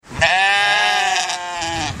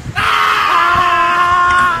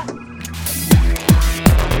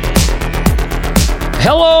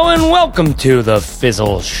Welcome to the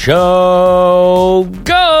Fizzle Show,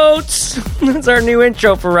 Goats! That's our new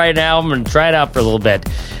intro for right now. I'm going to try it out for a little bit.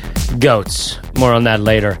 Goats. More on that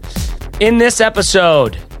later. In this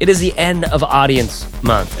episode, it is the end of Audience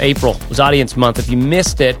Month. April was Audience Month. If you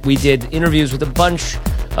missed it, we did interviews with a bunch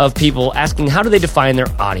of people asking how do they define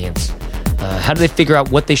their audience? How do they figure out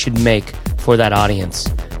what they should make for that audience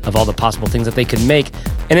of all the possible things that they could make?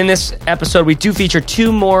 And in this episode, we do feature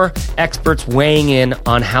two more experts weighing in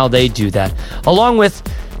on how they do that, along with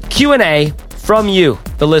Q&A from you,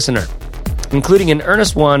 the listener, including an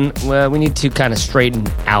earnest one we need to kind of straighten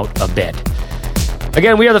out a bit.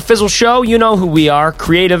 Again, we are the Fizzle Show. You know who we are,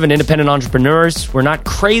 creative and independent entrepreneurs. We're not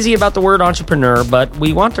crazy about the word entrepreneur, but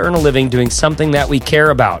we want to earn a living doing something that we care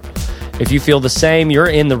about. If you feel the same, you're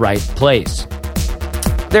in the right place.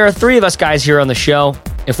 There are three of us guys here on the show.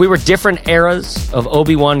 If we were different eras of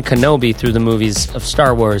Obi-Wan Kenobi through the movies of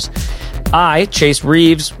Star Wars, I, Chase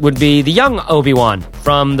Reeves, would be the young Obi-Wan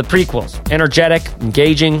from the prequels. Energetic,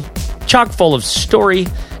 engaging, chock full of story,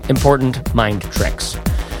 important mind tricks.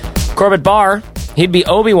 Corbett Barr, he'd be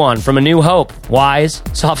Obi-Wan from A New Hope. Wise,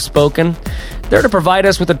 soft-spoken, there to provide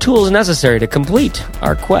us with the tools necessary to complete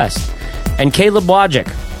our quest. And Caleb Wojcik,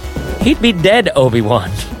 he'd be dead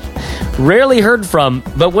Obi-Wan. Rarely heard from,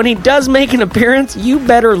 but when he does make an appearance, you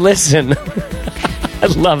better listen. I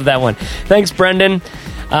love that one. Thanks, Brendan.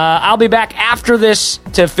 I'll be back after this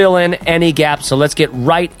to fill in any gaps, so let's get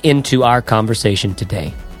right into our conversation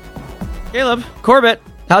today. Caleb, Corbett,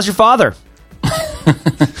 how's your father?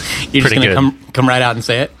 You're just going to come right out and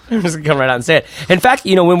say it? I'm just going to come right out and say it. In fact,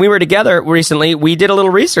 you know, when we were together recently, we did a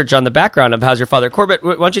little research on the background of how's your father. Corbett,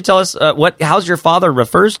 why don't you tell us what how's your father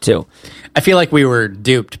refers to? I feel like we were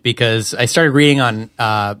duped because I started reading on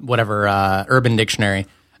Urban Dictionary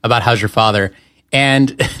about how's your father, and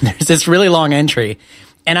there's this really long entry,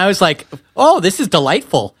 and I was like, oh, this is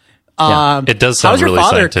delightful. Yeah, it does sound really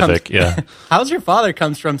scientific. How's your father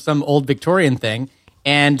comes from some old Victorian thing.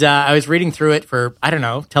 And I was reading through it for, I don't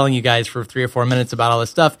know, telling you guys for 3 or 4 minutes about all this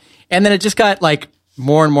stuff. And then it just got like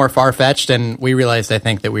more and more far-fetched, and we realized, I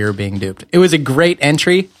think, that we were being duped. It was a great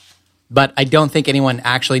entry, but I don't think anyone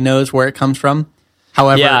actually knows where it comes from.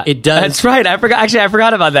 However, it does. That's right. I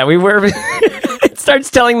forgot about that. We were... It starts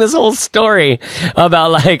telling this whole story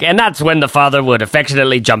about and that's when the father would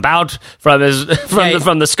affectionately jump out from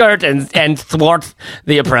the skirt and thwart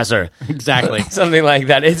the oppressor. Exactly. Something like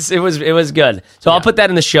that. It was good. So I'll put that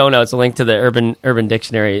in the show notes, a link to the Urban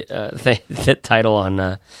Dictionary title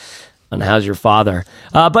on how's your father.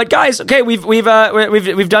 But guys, okay, we've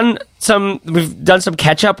done some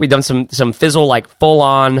catch up. We've done some Fizzle full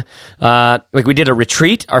on we did a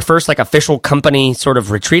retreat, our first official company sort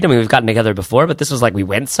of retreat. I mean, we've gotten together before, but this was we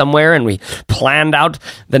went somewhere and we planned out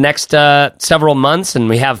the next several months, and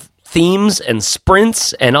we have themes and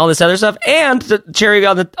sprints and all this other stuff. And the cherry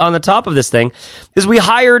on the top of this thing is we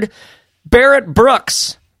hired Barrett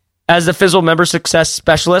Brooks as the Fizzle member success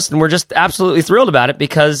specialist, and we're just absolutely thrilled about it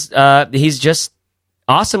because he's just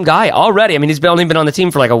awesome guy already. I mean, he's only been on the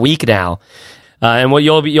team for a week now, and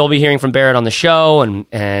you'll be hearing from Barrett on the show, and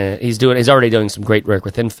he's already doing some great work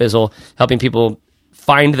within Fizzle, helping people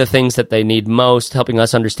find the things that they need most, helping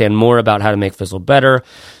us understand more about how to make Fizzle better.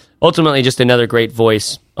 Ultimately, just another great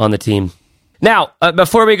voice on the team. Now,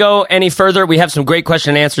 before we go any further, we have some great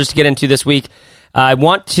question and answers to get into this week. I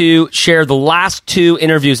want to share the last 2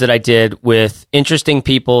 interviews that I did with interesting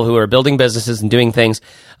people who are building businesses and doing things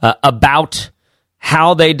about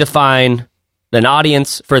how they define an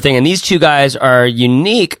audience for a thing. And these 2 guys are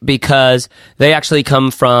unique because they actually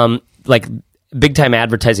come from big-time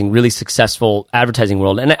advertising, really successful advertising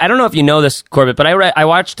world. And I don't know if you know this, Corbett, but I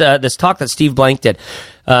watched this talk that Steve Blank did.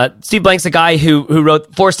 Steve Blank's the guy who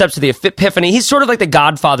wrote 4 Steps to the Epiphany. He's sort of like the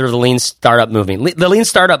godfather of the Lean Startup movement. The Lean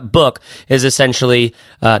Startup book is essentially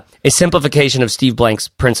a simplification of Steve Blank's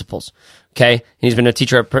principles. Okay? He's been a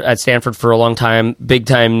teacher at Stanford for a long time,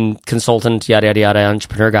 big-time consultant, yada, yada, yada,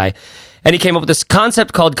 entrepreneur guy. And he came up with this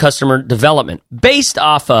concept called customer development, based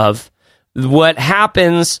off of what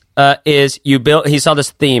happens is he saw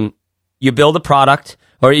this theme. You build a product,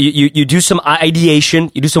 or you do some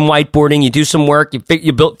ideation, you do some whiteboarding, you do some work, you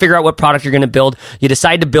figure out what product you're going to build, you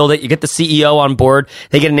decide to build it, you get the CEO on board,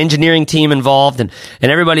 they get an engineering team involved, and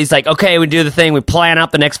everybody's like, okay, we do the thing, we plan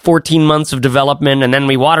out the next 14 months of development, and then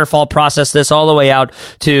we waterfall process this all the way out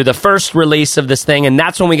to the first release of this thing, and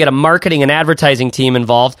that's when we get a marketing and advertising team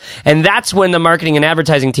involved, and that's when the marketing and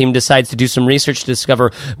advertising team decides to do some research to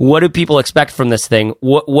discover what do people expect from this thing,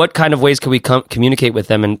 what kind of ways can we communicate with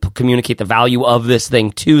them and communicate the value of this thing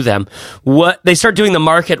explaining to them they start doing the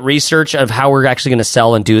market research of how we're actually going to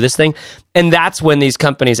sell and do this thing. And that's when these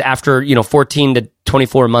companies, after 14 to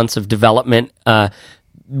 24 months of development,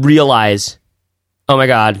 realize, oh my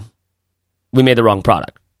God, we made the wrong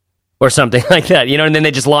product or something like that, and then they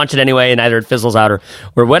just launch it anyway, and either it fizzles out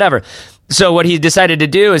or whatever. So what he decided to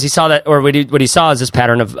do is he saw that, or what he saw is this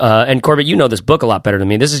pattern of, and Corbett, you know this book a lot better than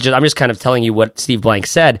me. I'm just kind of telling you what Steve Blank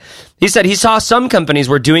said. He said he saw some companies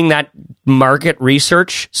were doing that market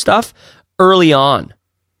research stuff early on,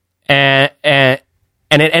 and it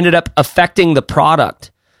ended up affecting the product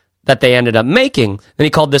that they ended up making. And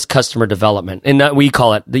he called this customer development, and we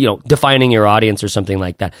call it, defining your audience or something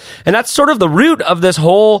like that. And that's sort of the root of this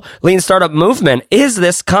whole lean startup movement, is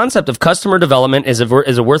this concept of customer development is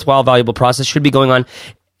a worthwhile, valuable process, should be going on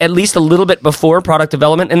at least a little bit before product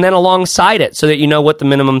development, and then alongside it, so that you know what the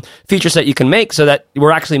minimum feature set you can make, so that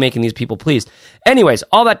we're actually making these people pleased. Anyways,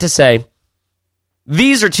 all that to say,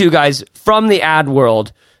 these are two guys from the ad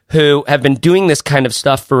world who have been doing this kind of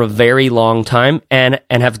stuff for a very long time and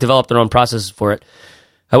have developed their own processes for it.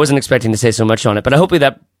 I wasn't expecting to say so much on it, but I hope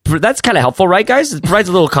that's kind of helpful, right, guys? It provides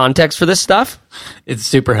a little context for this stuff. It's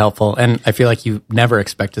super helpful, and I feel like you never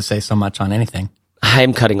expect to say so much on anything.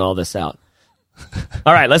 I'm cutting all this out.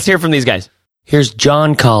 All right, let's hear from these guys. Here's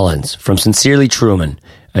John Collins from Sincerely Truman,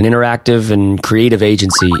 an interactive and creative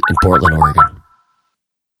agency in Portland, Oregon.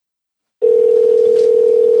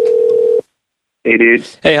 Hey, dude.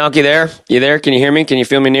 Hey, Honky, there? You there? Can you hear me? Can you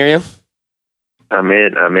feel me near you? I'm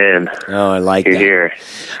in. Oh, I like You're that. Here.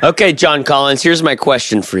 Okay, John Collins, here's my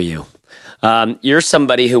question for you. You're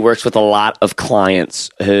somebody who works with a lot of clients,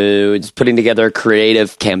 who is putting together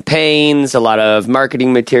creative campaigns, a lot of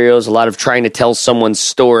marketing materials, a lot of trying to tell someone's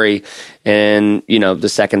story, and the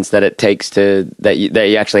seconds that it takes that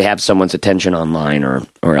you actually have someone's attention online or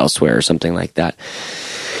elsewhere or something like that.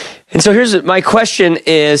 And so here's my question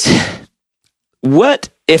is, what,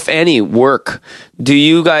 if any, work do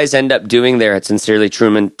you guys end up doing there at Sincerely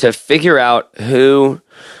Truman to figure out who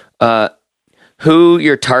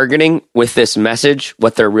you're targeting with this message,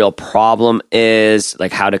 what their real problem is,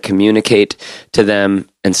 like how to communicate to them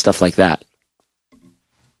and stuff like that?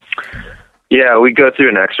 Yeah, we go through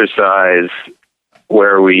an exercise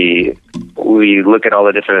where we look at all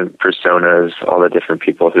the different personas, all the different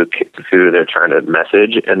people who they're trying to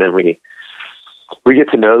message, and then we get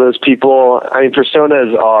to know those people. I mean,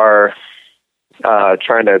 personas are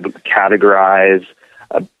trying to categorize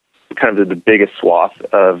kind of the biggest swath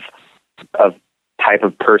of type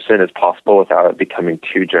of person as possible without it becoming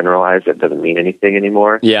too generalized. It doesn't mean anything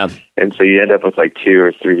anymore. Yeah. And so you end up with like 2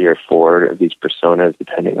 or 3 or 4 of these personas,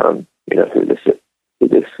 depending on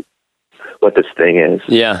what this thing is.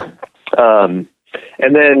 Yeah.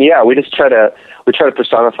 And then, we just try to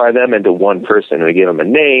personify them into one person. We give them a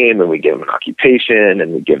name, and we give them an occupation,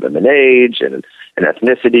 and we give them an age and an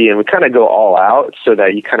ethnicity, and we kind of go all out so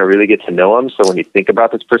that you kind of really get to know them. So when you think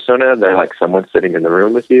about this persona, they're like someone sitting in the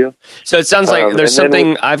room with you. So it sounds like there's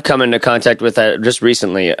something I've come into contact with just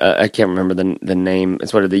recently. I can't remember the name.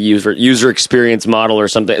 It's what the user experience model or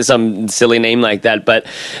something, some silly name like that. But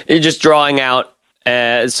you're just drawing out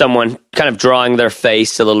someone, kind of drawing their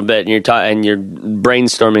face a little bit, and you're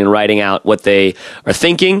brainstorming and writing out what they are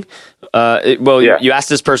thinking. You ask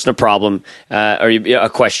this person a problem, a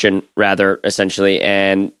question rather, essentially,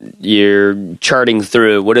 and you're charting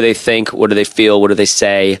through what do they think, what do they feel, what do they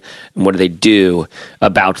say, and what do they do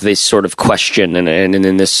about this sort of question and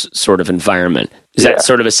in this sort of environment. Is that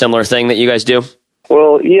sort of a similar thing that you guys do?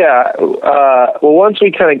 Well, yeah. Once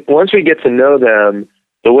we get to know them,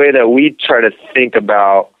 the way that we try to think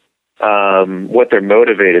about what they're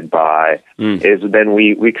motivated by is then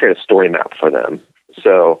we create a story map for them.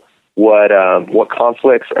 So what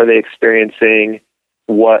conflicts are they experiencing?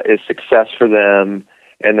 What is success for them?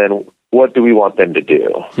 And then what do we want them to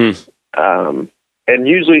do? And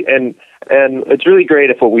usually, and it's really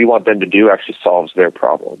great if what we want them to do actually solves their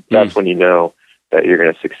problem. That's when you know that you're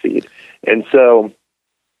going to succeed. And so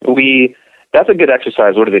that's a good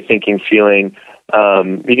exercise. What are they thinking, feeling?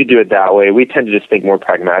 You could do it that way. We tend to just think more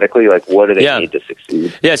pragmatically, like what do they need to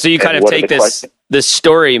succeed? Yeah, so you kind of take this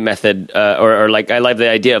story method, or like I like the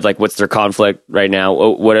idea of like what's their conflict right now?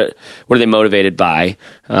 What are they motivated by?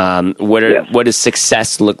 What does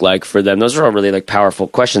success look like for them? Those are all really like powerful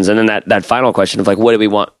questions. And then that final question of like what do we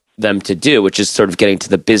want them to do, which is sort of getting to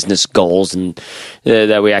the business goals and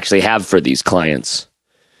that we actually have for these clients.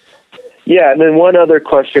 Yeah, and then one other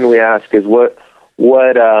question we ask is what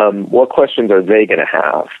questions are they going to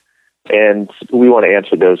have? And we want to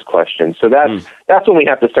answer those questions. So that's when we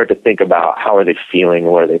have to start to think about how are they feeling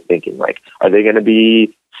and what are they thinking? Like, are they going to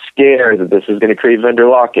be scared that this is going to create vendor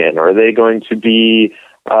lock-in? Or are they going to be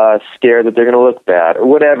scared that they're going to look bad or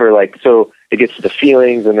whatever? Like, so it gets to the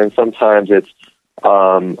feelings, and then sometimes it's,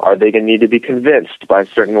 are they going to need to be convinced by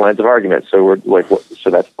certain lines of argument? So we're like, so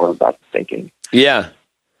that's more about the thinking. Yeah.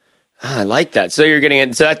 I like that. So you're getting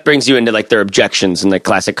it. So that brings you into like their objections and the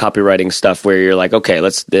classic copywriting stuff where you're like, okay,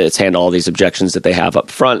 let's handle all these objections that they have up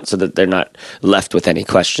front so that they're not left with any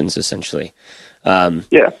questions, essentially.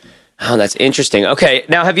 Yeah. Oh, that's interesting. Okay.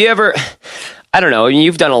 Now, have you ever, I don't know,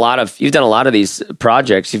 you've done a lot of these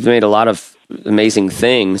projects. You've made a lot of amazing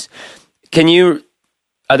things.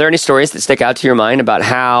 Are there any stories that stick out to your mind about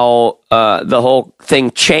how the whole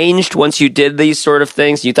thing changed once you did these sort of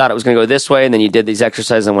things? You thought it was going to go this way, and then you did these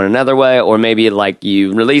exercises and went another way, or maybe like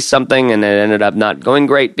you released something and it ended up not going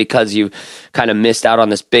great because you kind of missed out on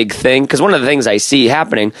this big thing? Because one of the things I see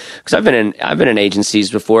happening, because I've been in agencies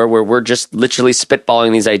before where we're just literally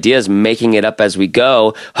spitballing these ideas, making it up as we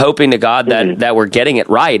go, hoping to God that we're getting it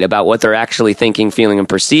right about what they're actually thinking, feeling, and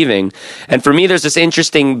perceiving. And for me, there's this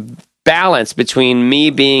interesting balance between me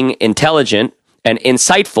being intelligent and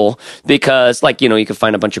insightful, because like, you know, you can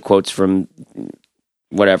find a bunch of quotes from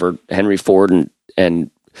whatever, Henry Ford and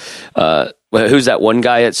who's that one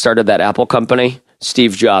guy that started that Apple company?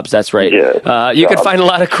 Steve Jobs, that's right. Yeah, you could find a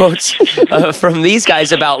lot of quotes from these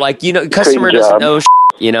guys about like, you know, customer doesn't know shit,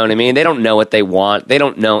 you know what I mean? They don't know what they want. They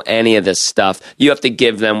don't know any of this stuff. You have to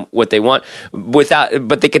give them what they want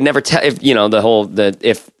but they could never tell if, you know,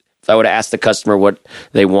 if I would have asked the customer what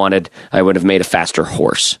they wanted, I would have made a faster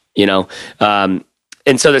horse, you know? And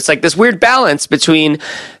so there's like this weird balance between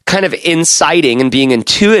kind of inciting and being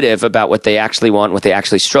intuitive about what they actually want, what they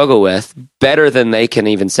actually struggle with, better than they can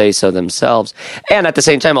even say so themselves. And at the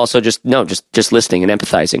same time, also just listening and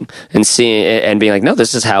empathizing and seeing and being like, no,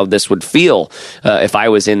 this is how this would feel if I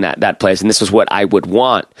was in that place. And this is what I would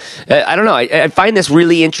want. I don't know. I find this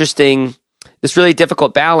really interesting, this really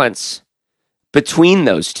difficult balance between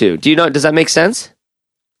those two. Does that make sense?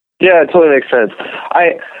 Yeah, it totally makes sense.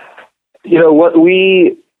 What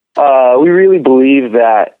we really believe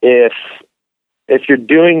that if you're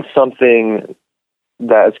doing something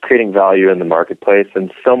that is creating value in the marketplace, then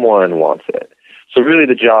someone wants it. So really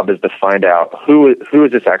the job is to find out who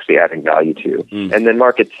is this actually adding value to, and then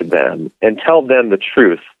market to them and tell them the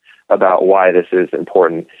truth about why this is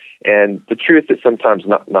important. And the truth is sometimes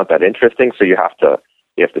not that interesting, so you have to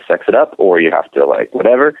sex it up, or you have to like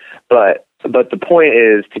whatever. But the point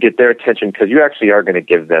is to get their attention, because you actually are going to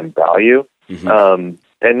give them value,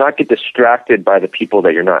 and not get distracted by the people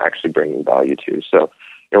that you're not actually bringing value to. So,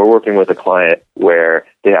 we're working with a client where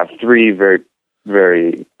they have three very,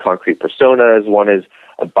 very concrete personas. One is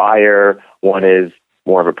a buyer, one is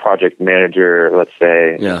more of a project manager, let's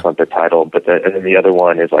say, that's not the title, and then the other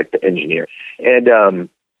one is like the engineer.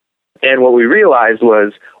 And what we realized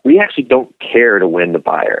was we actually don't care to win the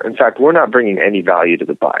buyer. In fact, we're not bringing any value to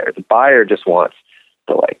the buyer. The buyer just wants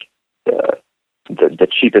the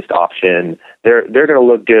cheapest option. They're going to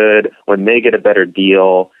look good when they get a better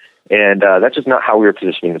deal, and that's just not how we were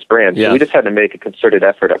positioning this brand. So we just had to make a concerted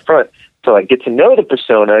effort up front to like get to know the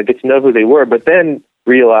persona, get to know who they were, but then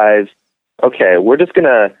realize, okay, we're just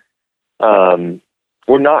gonna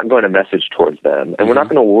we're not going to message towards them, and we're not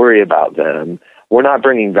going to worry about them. We're not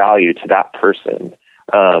bringing value to that person.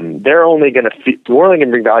 We're only going to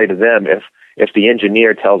bring value to them if the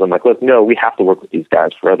engineer tells them, like, look, no, we have to work with these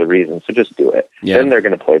guys for other reasons, so just do it. Then they're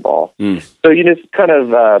going to play ball. So you just kind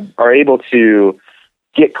of are able to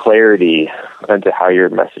get clarity into how you're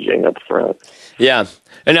messaging up front. Yeah.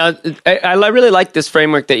 And I really like this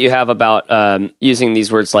framework that you have about using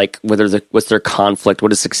these words like what's their conflict, what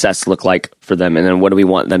does success look like for them, and then what do we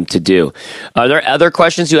want them to do? Are there other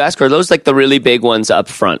questions you ask, or are those like the really big ones up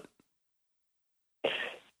front?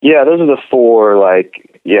 Yeah, those are the four,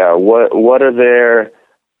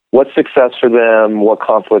 what's success for them, what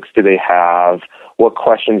conflicts do they have, what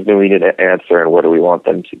questions do we need to answer, and what do we want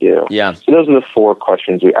them to do? Yeah. So those are the four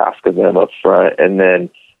questions we ask of them up front, and then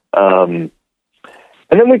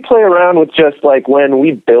we play around with just like when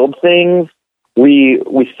we build things, we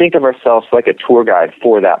think of ourselves like a tour guide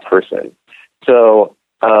for that person. So,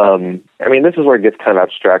 this is where it gets kind of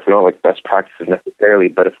abstract. We don't like best practices necessarily,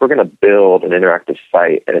 but if we're going to build an interactive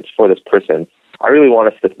site and it's for this person, I really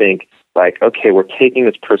want us to think like, okay, we're taking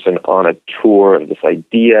this person on a tour of this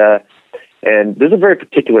idea, and this is a very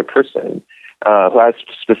particular person who has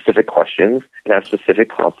specific questions and has specific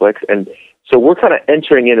conflicts, and so we're kind of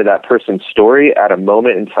entering into that person's story at a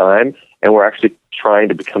moment in time, and we're actually trying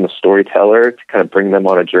to become a storyteller to kind of bring them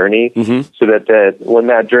on a journey, so that when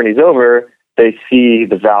that journey's over, they see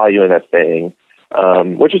the value in that thing,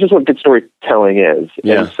 which is just what good storytelling is.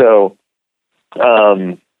 Yeah. And so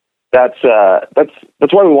that's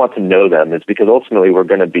why we want to know them, is because ultimately we're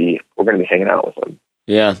going to be hanging out with them.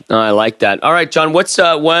 Yeah, I like that. All right, John, what's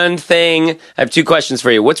one thing? I have two questions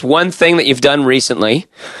for you. What's one thing that you've done recently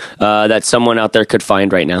that someone out there could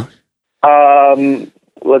find right now?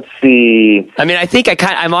 Let's see. I mean, I think I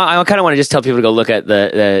kind of want to just tell people to go look at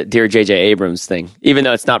the Dear J.J. Abrams thing, even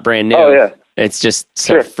though it's not brand new. Oh, yeah. It's just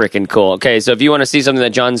so freaking cool. Okay, so if you want to see something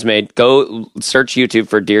that John's made, go search YouTube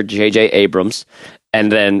for Dear J.J. Abrams. And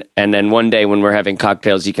then one day when we're having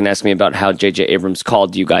cocktails, you can ask me about how J.J. Abrams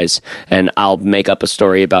called you guys, and I'll make up a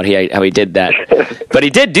story about how he did that. But he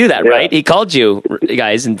did do that, right? He called you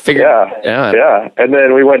guys and figured... Yeah. And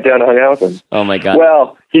then we went down and hung out with him. Oh, my God.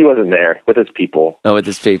 Well, he wasn't there with his people. Oh, with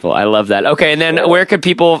his people. I love that. Okay, and then where could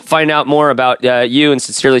people find out more about you and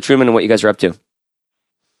Sincerely Truman and what you guys are up to?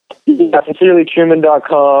 Yeah,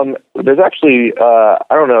 sincerelytruman.com. There's actually, I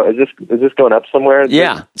don't know, is this going up somewhere?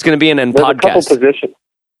 Yeah, it's going to be in podcast.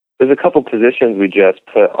 There's a couple positions we just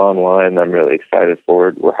put online that I'm really excited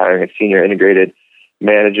for. We're hiring a senior integrated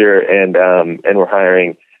manager, and we're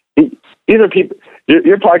hiring. These are people.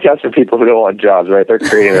 Your podcasts are people who don't want jobs, right? They're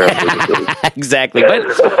creating their own businesses. Exactly.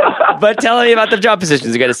 But tell me about the job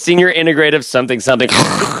positions. You got a senior integrative something.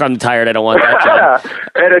 I'm tired. I don't want that job.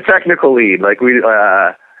 And a technical lead, like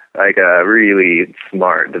a really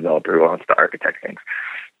smart developer who wants to architect things.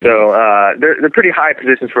 So they're pretty high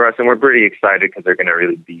positions for us, and we're pretty excited because they're going to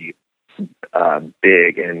really be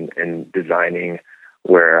big in designing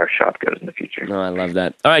where our shop goes in the future. Oh, I love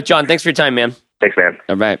that. All right, John, thanks for your time, man. Thanks, man.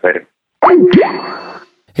 All right. Later.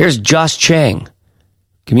 Here's Josh Chang,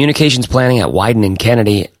 communications planning at Wyden &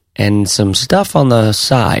 Kennedy, and some stuff on the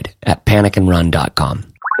side at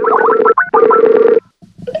panicandrun.com.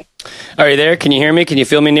 Are you there? Can you hear me? Can you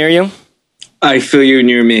feel me near you? I feel you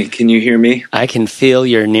near me. Can you hear me? I can feel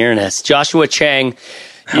your nearness. Joshua Chang,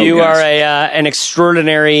 you are an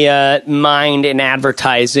extraordinary mind in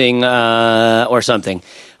advertising or something.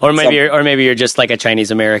 Or maybe you're just like a Chinese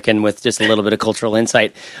American with just a little bit of cultural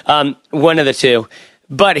insight. One of the two.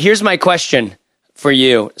 But here's my question for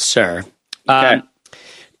you, sir. Okay.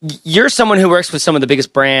 You're someone who works with some of the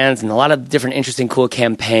biggest brands and a lot of different interesting, cool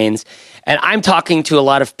campaigns. And I'm talking to a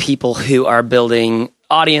lot of people who are building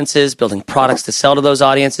audiences, building products to sell to those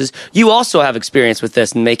audiences. You also have experience with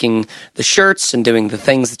this and making the shirts and doing the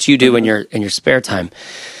things that you do in your spare time.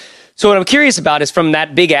 So what I'm curious about is from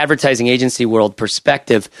that big advertising agency world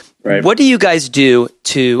perspective, right. What do you guys do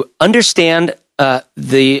to understand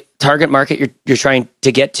the target market you're trying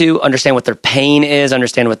to get to, understand what their pain is,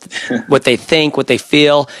 understand what they think, what they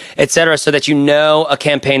feel, et cetera, so that you know a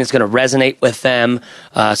campaign is going to resonate with them,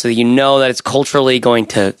 so that you know that it's culturally going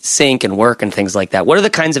to sync and work and things like that. What are the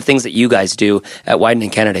kinds of things that you guys do at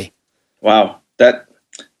Wyden & Kennedy? Wow, that's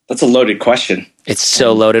a loaded question. It's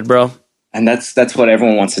so loaded, bro. And that's what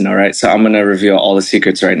everyone wants to know, right? So I'm going to reveal all the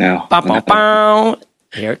secrets right now.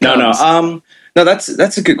 Here it comes. No,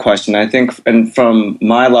 that's a good question. I think, and from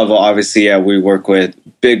my level, obviously, we work with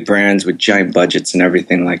big brands with giant budgets and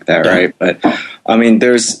everything like that, right? But I mean,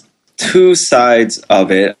 there's two sides of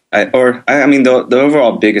it. The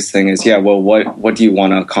overall biggest thing is, what do you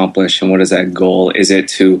want to accomplish, and what is that goal? Is it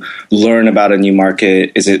to learn about a new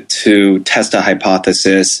market? Is it to test a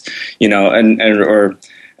hypothesis?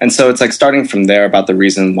 And so it's like starting from there about the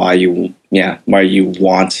reason why you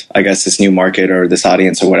want, I guess, this new market or this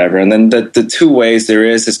audience or whatever. And then the two ways there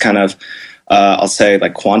is this kind of, I'll say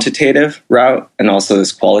like quantitative route and also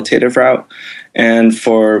this qualitative route. And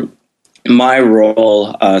for my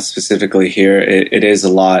role specifically here, it is a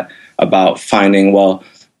lot about finding,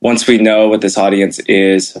 once we know what this audience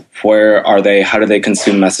is, where are they, how do they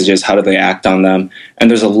consume messages, how do they act on them? And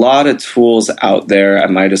there's a lot of tools out there at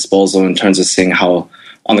my disposal in terms of seeing how,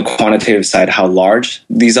 on the quantitative side, how large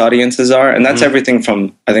these audiences are. And that's everything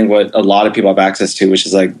from, I think, what a lot of people have access to, which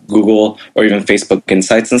is like Google or even Facebook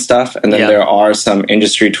Insights and stuff. And then there are some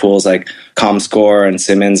industry tools like ComScore and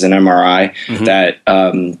Simmons and MRI that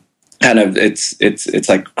kind of, it's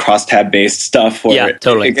like crosstab based stuff where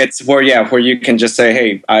where you can just say,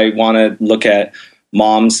 hey, I want to look at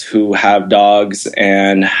moms who have dogs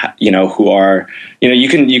and, who are,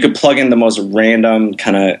 you could plug in the most random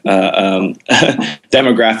kind of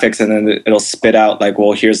demographics, and then it'll spit out like,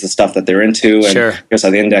 well, here's the stuff that they're into, and here's how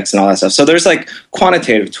the index and all that stuff. So there's like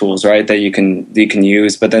quantitative tools, right, that you can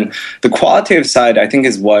use. But then the qualitative side, I think,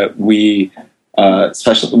 is what we,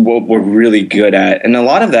 especially what we're really good at. And a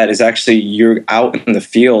lot of that is actually you're out in the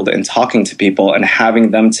field and talking to people and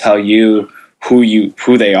having them tell you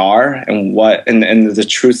who they are and what and the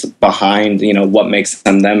truth behind what makes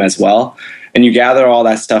them as well, and you gather all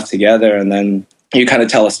that stuff together, and then you kind of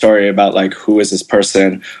tell a story about like, who is this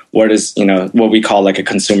person? What is, what we call like a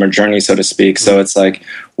consumer journey, so to speak. So it's like,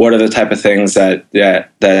 what are the type of things that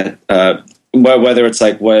whether it's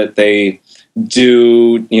like what they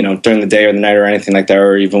do, during the day or the night or anything like that,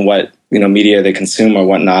 or even what, media they consume or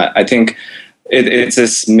whatnot. I think it's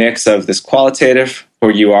this mix of this qualitative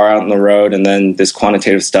where you are out on the road, and then this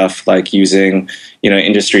quantitative stuff, like using,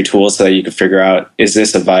 industry tools so that you can figure out, is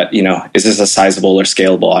this a sizable or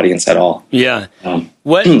scalable audience at all? Yeah.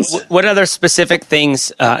 What other specific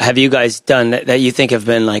things have you guys done that you think have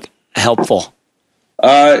been like helpful?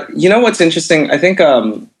 What's interesting? I think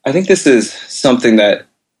this is something that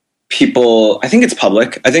I think it's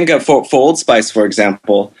public. I think for Old Spice, for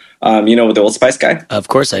example, the Old Spice guy? Of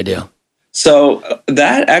course I do. So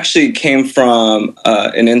that actually came from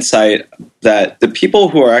an insight that the people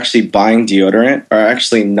who are actually buying deodorant are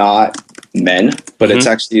actually not men, but it's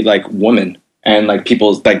actually like women and like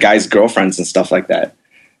people's, like guys' girlfriends and stuff like that.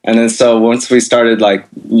 And then so once we started like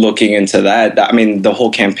looking into that, the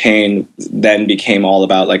whole campaign then became all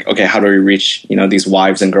about like, okay, how do we reach, these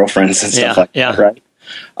wives and girlfriends and stuff that, right?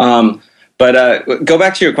 But go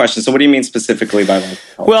back to your question. So what do you mean specifically by like?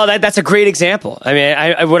 Well, that's a great example. I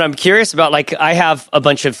mean, what I'm curious about, like I have a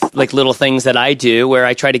bunch of like little things that I do where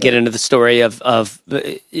I try to get into the story of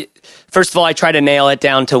first of all, I try to nail it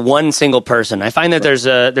down to one single person. I find that there's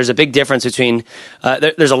a big difference between,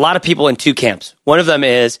 there's a lot of people in two camps. One of them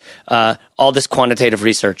is all this quantitative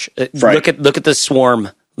research. Look at the swarm.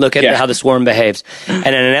 Look at how the swarm behaves. And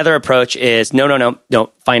then another approach is, no.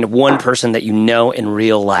 Find one person that you know in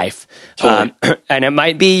real life. Totally. And it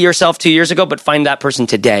might be yourself 2 years ago, but find that person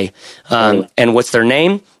today. And what's their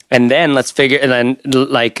name? And then let's figure, and then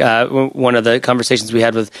like one of the conversations we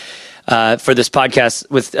had with, for this podcast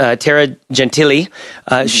with Tara Gentili,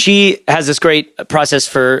 she has this great process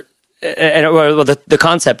for, the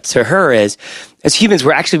concept to her is, as humans,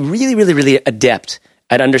 we're actually really, really, really adept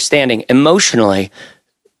at understanding emotionally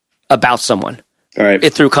about someone. All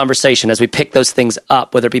right. Through conversation, as we pick those things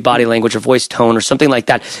up, whether it be body language or voice tone or something like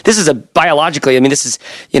that. This is biologically, this is,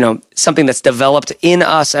 something that's developed in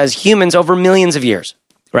us as humans over millions of years,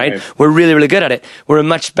 right? We're really, really good at it. We're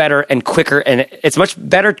much better and quicker, and it's much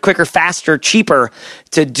better, quicker, faster, cheaper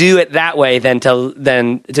to do it that way than to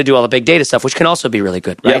do all the big data stuff, which can also be really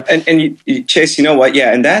good, right? Yeah, and Chase, you know what?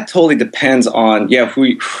 Yeah, and that totally depends on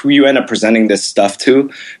who you end up presenting this stuff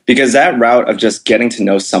to, because that route of just getting to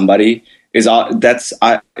know somebody that's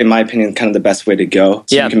in my opinion kind of the best way to go.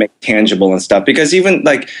 So you can make tangible and stuff, because even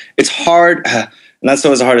like it's hard. And that's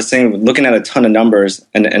always the hardest thing, looking at a ton of numbers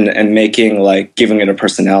and making like giving it a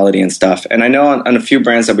personality and stuff. And I know on a few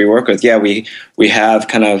brands that we work with, we have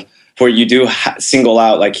kind of where you do single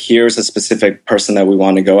out, like here's a specific person that we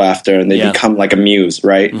want to go after, and they become like a muse,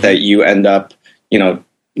 right? That you end up,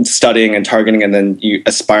 studying and targeting, and then you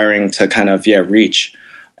aspiring to kind of, reach.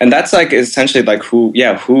 And that's like essentially like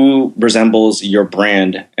who resembles your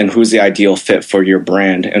brand and who's the ideal fit for your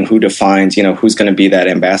brand, and who defines, who's going to be that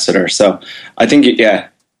ambassador. So I think,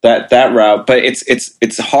 that route, but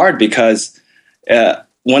it's hard because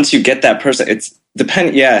once you get that person, it's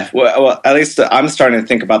dependent. Yeah. Well, at least I'm starting to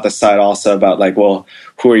think about this side also about like, well,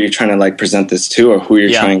 who are you trying to like present this to, or who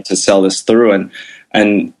you're trying to sell this through?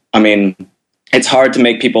 And I mean, it's hard to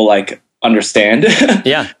make people like understand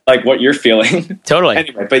like what you're feeling. Totally.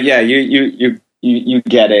 Anyway, but you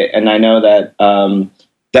get it. And I know that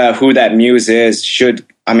that who that muse is should,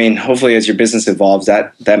 hopefully as your business evolves,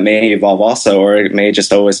 that may evolve also, or it may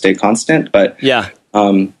just always stay constant. But so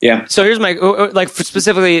here's my, like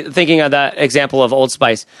specifically thinking of that example of Old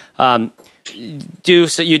Spice. I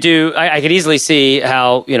could easily see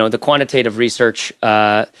how, the quantitative research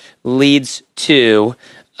leads to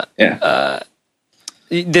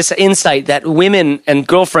this insight that women and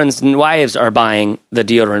girlfriends and wives are buying the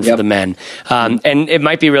deodorant for the men. And it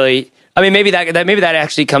might be really, maybe that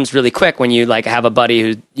actually comes really quick when you like have a buddy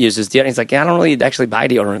who uses deodorant. He's like, I don't really actually buy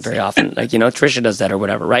deodorant very often. Like, Trisha does that or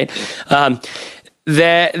whatever, right?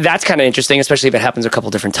 That's kind of interesting, especially if it happens a couple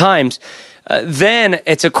different times. Then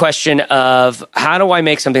it's a question of how do I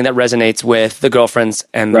make something that resonates with the girlfriends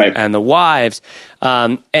and the wives?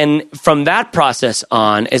 And from that process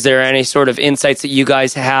on, is there any sort of insights that you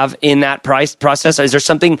guys have in that process?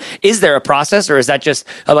 Is there a process, or is that just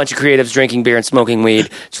a bunch of creatives drinking beer and smoking weed,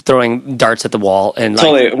 throwing darts at the wall? And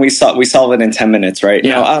totally, we solve it in 10 minutes, right?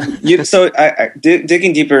 Yeah.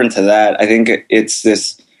 Digging deeper into that, I think it's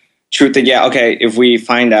this truth that, if we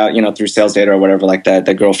find out, through sales data or whatever like that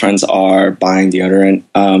girlfriends are buying deodorant,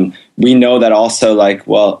 we know that also like,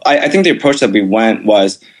 I think the approach that we went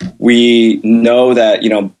was, we know that,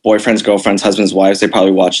 boyfriends, girlfriends, husbands, wives, they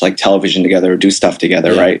probably watch like television together or do stuff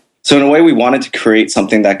together, right? So in a way, we wanted to create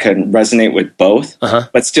something that could resonate with both,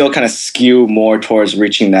 but still kind of skew more towards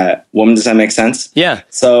reaching that woman. Does that make sense? Yeah.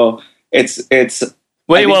 So it's.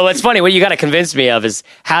 Wait, well, what's funny, what you got to convince me of is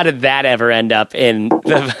how did that ever end up in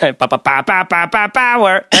the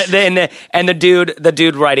and the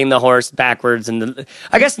dude riding the horse backwards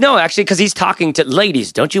I guess no, actually, because he's talking to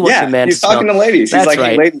ladies. Don't you want your man? He's talking to ladies. He's like,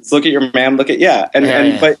 hey, ladies, look at your man. Look at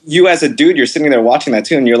but you as a dude, you're sitting there watching that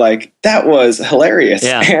too, and you're like, that was hilarious.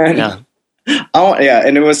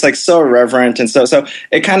 And it was like so irreverent, and so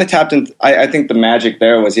it kind of tapped in. I think the magic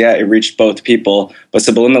there was it reached both people, but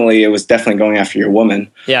subliminally it was definitely going after your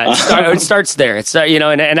woman. It starts there. It's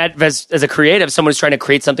and as a creative, someone who's trying to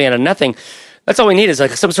create something out of nothing. That's all we need is like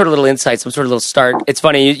some sort of little insight, some sort of little start. It's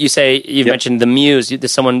funny you say you've mentioned the muse.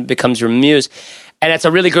 Someone becomes your muse. And it's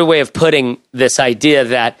a really good way of putting this idea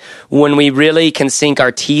that when we really can sink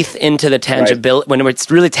our teeth into the tangibility, when it's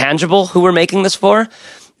really tangible who we're making this for,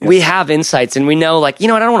 we have insights and we know, like, I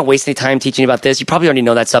don't want to waste any time teaching you about this. You probably already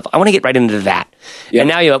know that stuff. I want to get right into that. And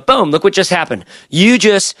now you go, boom, look what just happened. You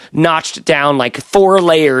just notched down like 4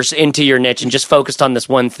 layers into your niche and just focused on this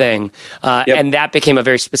one thing. And that became a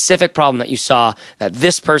very specific problem that you saw that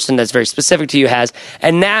this person that's very specific to you has.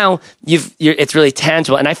 And now it's really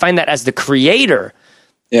tangible. And I find that as the creator,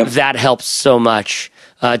 that helps so much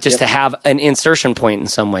just to have an insertion point in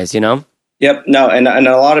some ways, Yep. No, and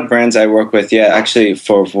a lot of brands I work with, actually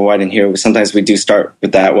for what I didn't hear, sometimes we do start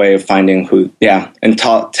with that way of finding who, and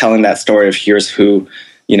telling that story of here's who,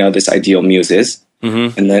 this ideal muse is,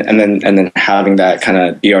 and then having that kind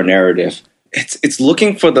of be our narrative. It's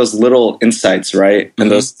looking for those little insights, right? And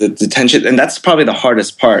the tension, and that's probably the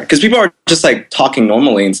hardest part because people are just like talking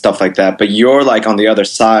normally and stuff like that, but you're like on the other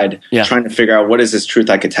side trying to figure out what is this truth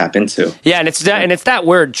I could tap into. Yeah, and it's that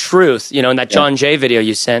word truth, in that John Jay video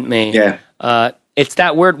you sent me. Yeah. It's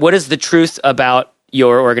that word. What is the truth about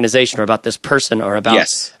your organization or about this person or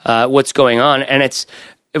about what's going on? And it's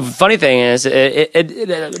funny thing is,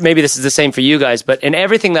 maybe this is the same for you guys, but in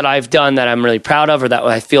everything that I've done that I'm really proud of or that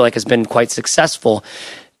I feel like has been quite successful,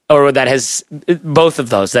 or that has both of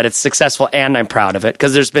those, that it's successful and I'm proud of it,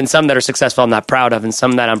 because there's been some that are successful I'm not proud of and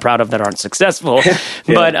some that I'm proud of that aren't successful.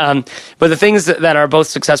 But the things that are both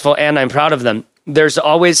successful and I'm proud of them, there's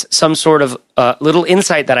always some sort of little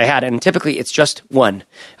insight that I had, and typically it's just one.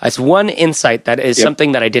 It's one insight that is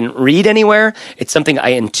something that I didn't read anywhere. It's something I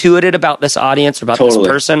intuited about this audience or about this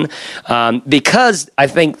person, because I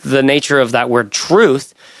think the nature of that word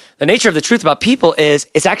truth, the nature of the truth about people is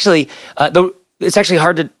it's actually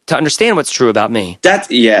hard to understand what's true about me.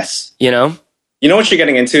 You know what you're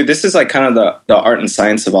getting into? This is like kind of the art and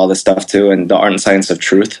science of all this stuff too, and the art and science of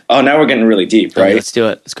truth. Oh, now we're getting really deep, right? Let's do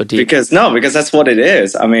it. Let's go deep. Because that's what it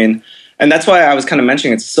is. I mean, and that's why I was kind of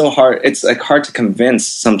mentioning it's so hard. It's like hard to convince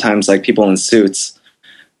sometimes like people in suits.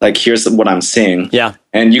 Like, here's what I'm seeing. Yeah.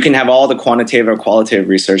 And you can have all the quantitative or qualitative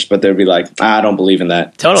research, but they'll be like, I don't believe in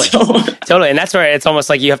that. Totally. Totally. And that's where it's almost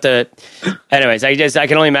like you have to, anyways, I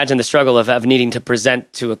can only imagine the struggle of needing to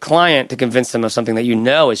present to a client to convince them of something that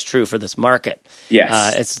is true for this market.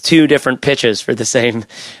 Yes. It's 2 different pitches for the same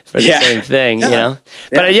thing, But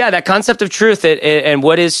that concept of truth and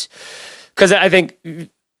what is, because I think,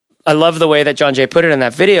 I love the way that John Jay put it in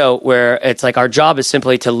that video, where it's like our job is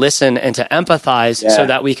simply to listen and to empathize so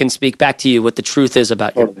that we can speak back to you what the truth is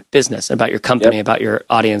about your business, about your company, about your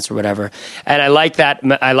audience or whatever. And I like that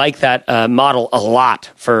model a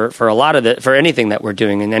lot for a lot of for anything that we're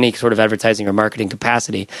doing in any sort of advertising or marketing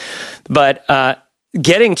capacity. But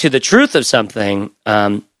getting to the truth of something,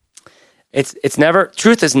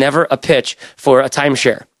 truth is never a pitch for a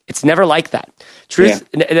timeshare. It's never like that. Truth,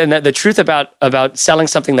 and the truth about selling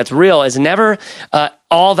something that's real is never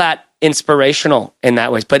all that inspirational in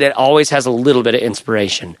that way, but it always has a little bit of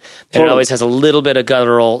inspiration. And it always has a little bit of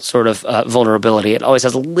guttural sort of vulnerability. It always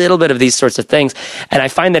has a little bit of these sorts of things. And I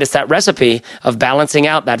find that it's that recipe of balancing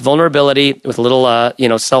out that vulnerability with a little,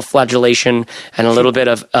 self-flagellation and a little bit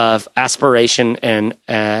of aspiration and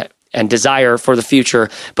desire for the future,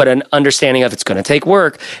 but an understanding of it's going to take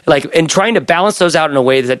work, and trying to balance those out in a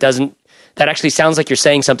way that actually sounds like you're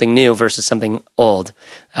saying something new versus something old,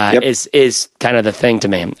 is kind of the thing to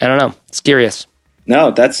me. I don't know. It's curious.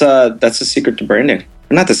 No, that's a secret to branding.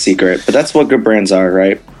 Not the secret, but that's what good brands are,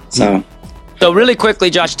 right? So really quickly,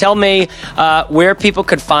 Josh, tell me where people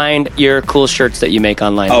could find your cool shirts that you make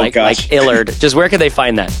online, like Illard. Just where could they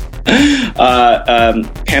find that?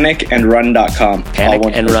 Panicandrun.com.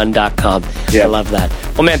 Panicandrun.com. I love that.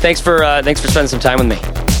 Well, man, thanks for spending some time with me.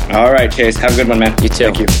 All right, Chase. Have a good one, man. You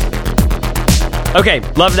too. Thank you. Okay,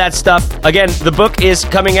 love that stuff. Again, the book is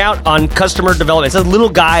coming out on customer development. It's a little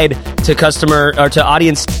guide to customer or to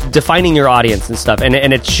audience defining your audience and stuff. And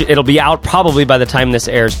it'll be out probably by the time this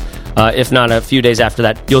airs, if not a few days after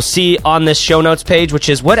that. You'll see on this show notes page, which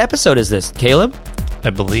is, what episode is this, Caleb? I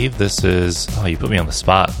believe this is... Oh, you put me on the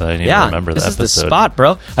spot. I didn't even remember that episode. This is the spot,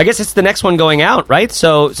 bro. I guess it's the next one going out, right?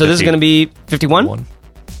 So this is going to be 51?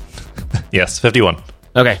 Yes, 51.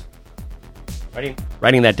 Okay.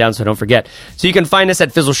 Writing that down so I don't forget. So you can find us at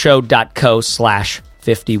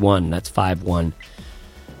fizzleshow.co/51. That's 51.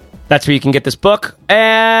 That's where you can get this book.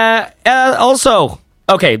 Also,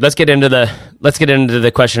 okay, let's get into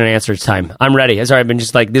the question and answer time. I'm ready. Sorry, I've been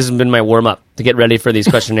just like, this has been my warm up to get ready for these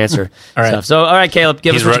question and answer all right. stuff. So, all right, Caleb,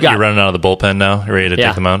 give us what you got. You're running out of the bullpen now. You're ready to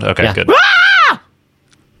take the mound. Okay, good.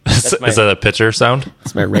 Is that a pitcher sound?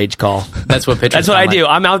 That's my rage call. That's what pitchers. That's what I do.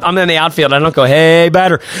 I'm in the outfield. I don't go, hey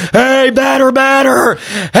batter, hey batter, batter,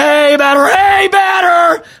 hey batter, hey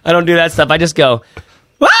batter. I don't do that stuff. I just go,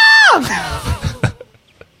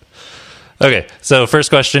 Okay, so first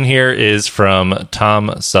question here is from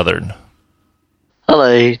Tom Southern.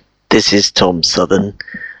 Hello, this is Tom Southern,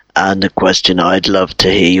 and a question I'd love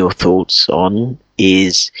to hear your thoughts on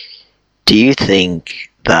is, do you think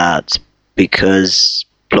that because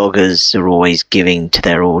bloggers are always giving to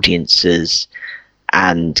their audiences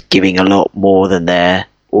and giving a lot more than their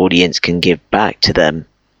audience can give back to them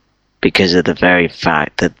because of the very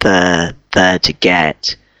fact that they're there to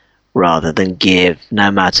get rather than give, no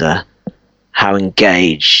matter how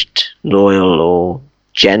engaged, loyal, or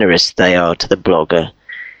generous they are to the blogger,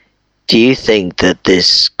 do you think that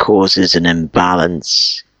this causes an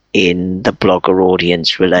imbalance in the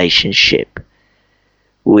blogger-audience relationship,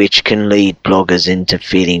 which can lead bloggers into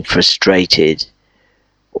feeling frustrated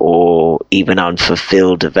or even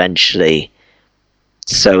unfulfilled eventually,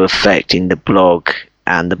 so affecting the blog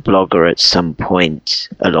and the blogger at some point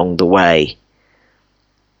along the way?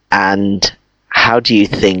 And how do you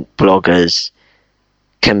think bloggers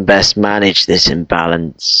can best manage this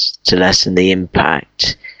imbalance to lessen the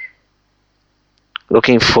impact?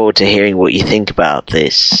 Looking forward to hearing what you think about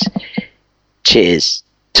this. Cheers,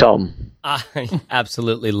 Tom. I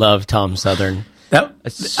absolutely love Tom Southern. I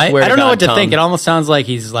don't know what to think. It almost sounds like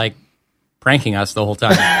he's like pranking us the whole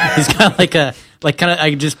time. He's got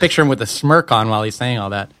I just picture him with a smirk on while he's saying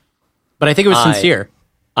all that. But I think it was sincere.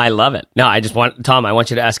 I love it. No, I want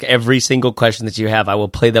you to ask every single question that you have. I will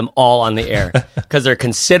play them all on the air because they're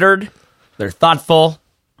considered, they're thoughtful,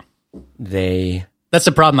 That's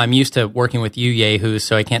the problem. I'm used to working with you yahoos,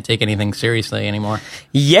 so I can't take anything seriously anymore.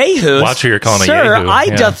 Yahoos? Watch who you're calling Sir, a yahoo.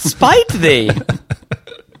 I doth spite thee.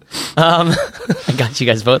 I got you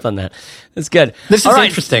guys both on that. That's good. This is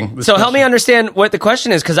interesting. So help me understand what the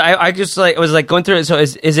question is, because I just was going through it. So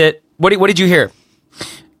is it, what did you hear?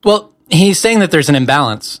 Well, he's saying that there's an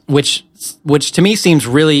imbalance, which to me seems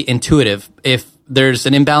really intuitive. If there's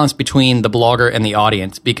an imbalance between the blogger and the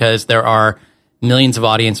audience, because there are millions of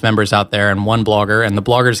audience members out there and one blogger, and the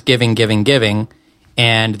blogger's giving,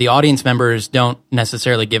 and the audience members don't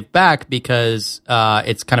necessarily give back because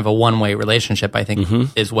it's kind of a one-way relationship, I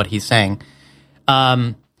think, is what he's saying.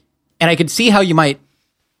 And I could see how you might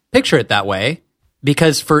picture it that way,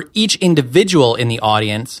 because for each individual in the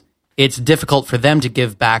audience, it's difficult for them to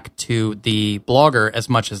give back to the blogger as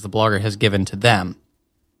much as the blogger has given to them,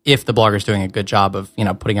 if the blogger's doing a good job of,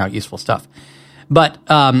 putting out useful stuff. But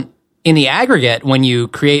in the aggregate, when you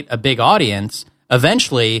create a big audience,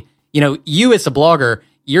 eventually, you as a blogger,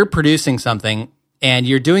 you're producing something and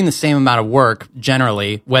you're doing the same amount of work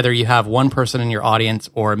generally, whether you have one person in your audience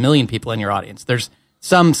or a million people in your audience. There's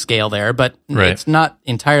some scale there, but it's not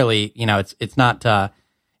entirely, it's not a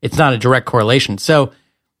direct correlation. So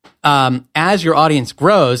as your audience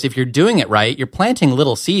grows, if you're doing it right, you're planting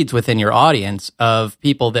little seeds within your audience of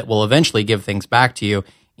people that will eventually give things back to you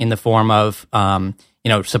in the form of,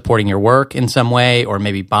 supporting your work in some way, or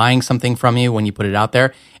maybe buying something from you when you put it out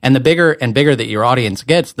there. And the bigger and bigger that your audience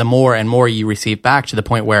gets, the more and more you receive back, to the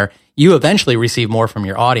point where you eventually receive more from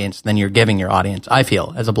your audience than you're giving your audience, I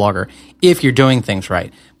feel, as a blogger, if you're doing things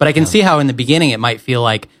right. But I can see how in the beginning it might feel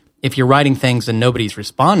like if you're writing things and nobody's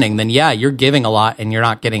responding, then you're giving a lot and you're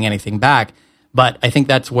not getting anything back. But I think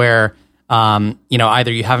that's where,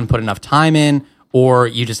 either you haven't put enough time in, or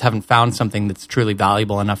you just haven't found something that's truly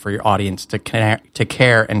valuable enough for your audience to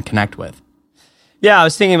care and connect with. Yeah, I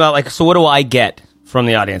was thinking about, so what do I get from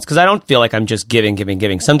the audience? Because I don't feel like I'm just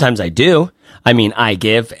giving. Sometimes I do. I mean, I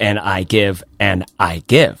give and I give and I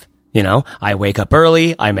give. I wake up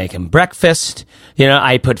early, I make him breakfast,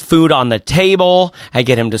 I put food on the table, I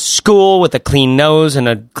get him to school with a clean nose and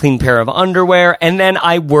a clean pair of underwear, and then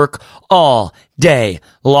I work all day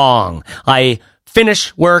long. I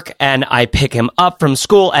finish work and I pick him up from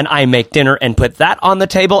school and I make dinner and put that on the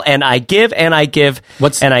table and I give and I give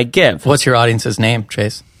and I give. What's your audience's name,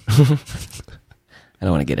 Chase? I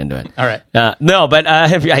don't want to get into it. All right. No, but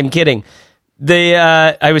I'm kidding.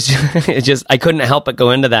 I was just, I couldn't help but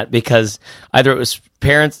go into that because either it was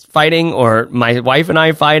parents fighting or my wife and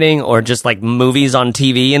I fighting or just like movies on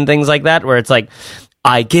TV and things like that where it's like,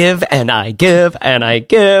 I give and I give and I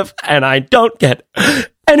give and I don't get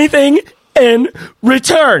anything in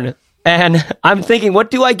return. And I'm thinking, what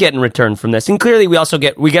do I get in return from this? And clearly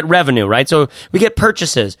we get revenue, right? So we get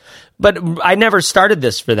purchases, but I never started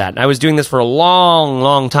this for that. I was doing this for a long,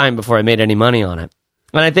 long time before I made any money on it.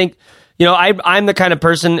 And I think, I'm the kind of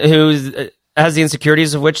person who has the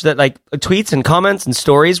insecurities of which that like tweets and comments and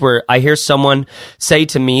stories where I hear someone say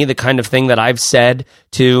to me the kind of thing that I've said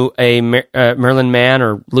to a Merlin Mann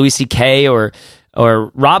or Louis C.K. or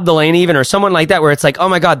Rob Delaney even, or someone like that, where it's like, oh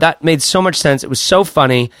my God, that made so much sense. It was so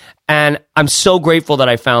funny. And I'm so grateful that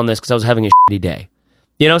I found this because I was having a shitty day.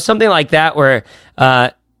 Something like that where,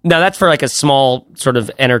 now that's for like a small sort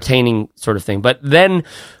of entertaining sort of thing. But then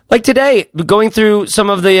like today, going through some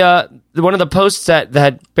of the, one of the posts that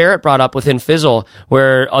Barrett brought up within Fizzle,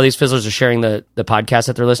 where all these Fizzlers are sharing the podcast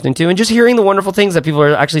that they're listening to and just hearing the wonderful things that people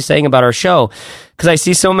are actually saying about our show. Because I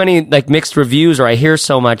see so many like mixed reviews, or I hear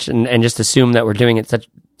so much and just assume that we're doing it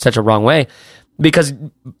such a wrong way. Because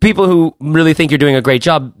people who really think you're doing a great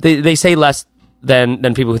job, they say less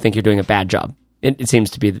than people who think you're doing a bad job. It seems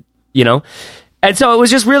to be, And so it was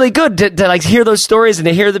just really good to like hear those stories and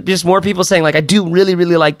to hear just more people saying like, I do really,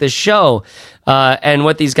 really like this show and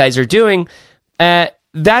what these guys are doing.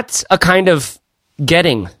 That's a kind of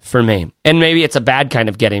getting for me. And maybe it's a bad kind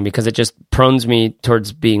of getting because it just prones me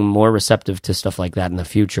towards being more receptive to stuff like that in the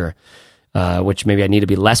future, which maybe I need to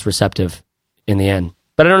be less receptive in the end.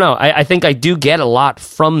 But I don't know. I think I do get a lot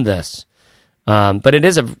from this. But it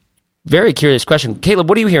is a very curious question. Caleb,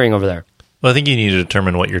 what are you hearing over there? Well, I think you need to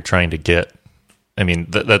determine what you're trying to get. I mean,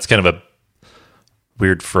 that's kind of a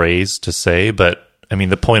weird phrase to say, but I mean,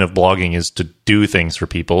 the point of blogging is to do things for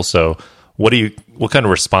people. So what kind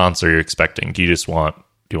of response are you expecting? Do you want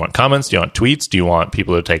comments? Do you want tweets? Do you want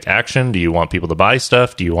people to take action? Do you want people to buy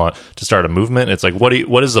stuff? Do you want to start a movement? It's like, what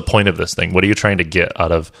is the point of this thing? What are you trying to get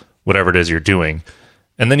out of whatever it is you're doing?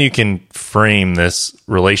 And then you can frame this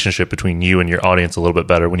relationship between you and your audience a little bit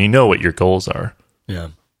better when you know what your goals are. Yeah.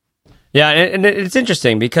 Yeah, and it's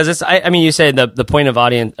interesting because I mean, you say the point of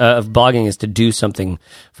blogging is to do something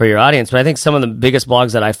for your audience, but I think some of the biggest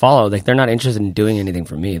blogs that I follow, like they're not interested in doing anything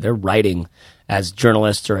for me. They're writing as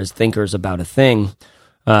journalists or as thinkers about a thing.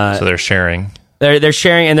 So they're sharing. They're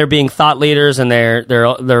sharing and they're being thought leaders and they're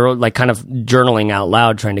like kind of journaling out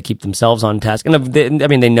loud, trying to keep themselves on task. And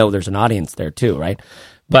they know there's an audience there too, right?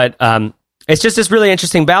 But it's just this really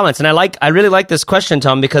interesting balance. And I really like this question,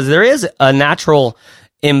 Tom, because there is a natural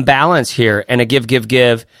imbalance here and a give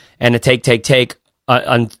and a take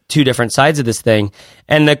on two different sides of this thing.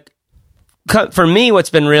 And for me,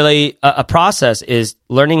 what's been really a process is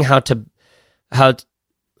learning how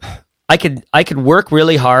I could work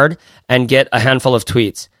really hard and get a handful of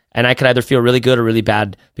tweets, and I could either feel really good or really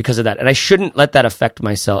bad because of that. And I shouldn't let that affect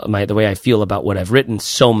the way I feel about what I've written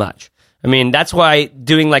so much. I mean, that's why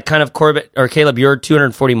doing like kind of Corbett or Caleb, your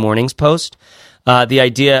 240 mornings post, the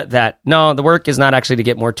idea that no, the work is not actually to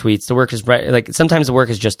get more tweets. The work is like sometimes the work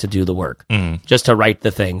is just to do the work, just to write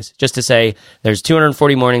the things, just to say there's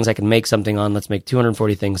 240 mornings I can make something on. Let's make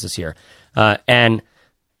 240 things this year, and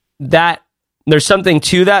that there's something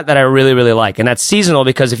to that I really, really like, and that's seasonal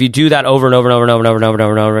because if you do that over and over and over and over and over and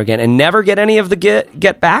over and over again, and never get any of the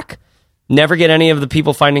get back. Never get any of the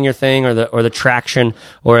people finding your thing or the traction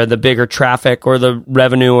or the bigger traffic or the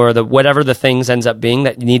revenue or the whatever the things ends up being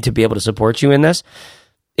that need to be able to support you in this.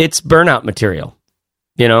 It's burnout material,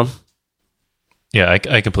 Yeah,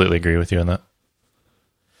 I completely agree with you on that.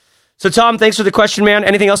 So, Tom, thanks for the question, man.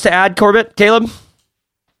 Anything else to add, Corbett, Caleb?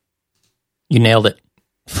 You nailed it.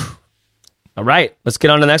 All right, let's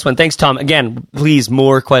get on to the next one. Thanks, Tom. Again, please,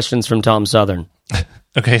 more questions from Tom Southern.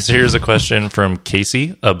 Okay, so here's a question from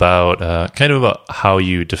Casey about kind of about how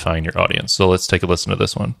you define your audience. So let's take a listen to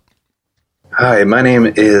this one. Hi, my name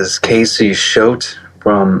is Casey Schote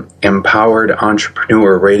from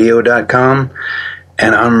EmpoweredEntrepreneurRadio.com,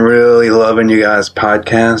 and I'm really loving you guys'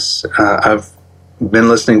 podcasts. I've been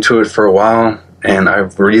listening to it for a while, and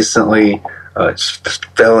I've recently just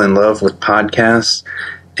fell in love with podcasts,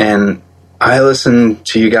 and I listen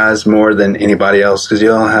to you guys more than anybody else because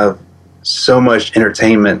you all have so much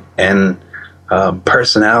entertainment and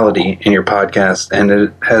personality in your podcast, and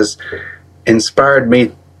it has inspired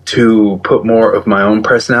me to put more of my own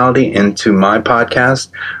personality into my podcast,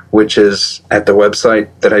 which is at the website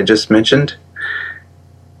that I just mentioned.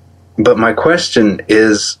 But my question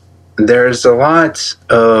is, there's a lot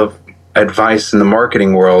of advice in the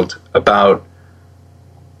marketing world about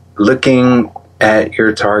looking at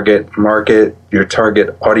your target market, your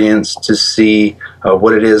target audience, to see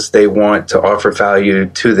what it is they want to offer value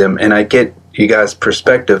to them. And I get you guys'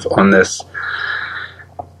 perspective on this.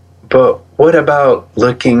 But what about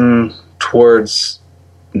looking towards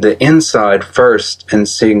the inside first and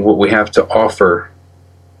seeing what we have to offer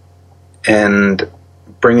and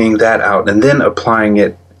bringing that out and then applying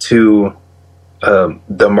it to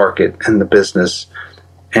the market and the business?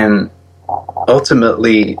 And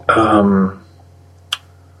ultimately,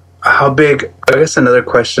 how big, I guess another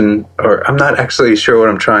question, or I'm not actually sure what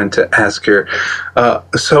I'm trying to ask here.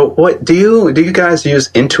 So what do you guys use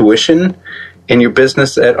intuition in your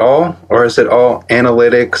business at all? Or is it all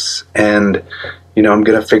analytics and, I'm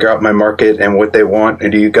going to figure out my market and what they want?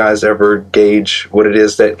 And do you guys ever gauge what it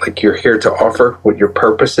is that like you're here to offer, what your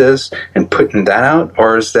purpose is, and putting that out?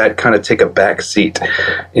 Or is that kind of take a back seat?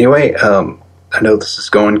 Anyway, I know this is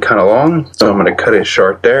going kind of long, so I'm going to cut it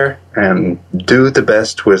short there and do the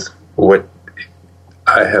best with what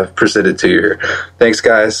I have presented to you here. Thanks,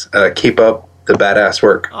 guys. Keep up the badass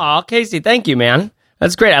work. Oh, Casey, thank you, man.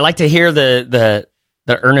 That's great. I like to hear the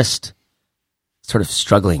earnest sort of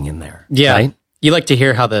struggling in there. Yeah. Right? You like to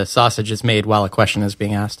hear how the sausage is made while a question is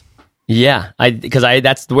being asked. Yeah, because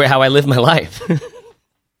that's how I live my life.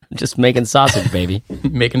 Just making sausage, baby.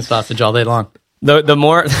 Making sausage all day long. The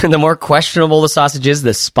more questionable the sausage is,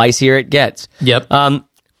 the spicier it gets. Yep. All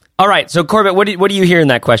right. So Corbett, what do you hear in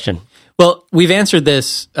that question? Well, we've answered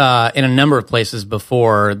this in a number of places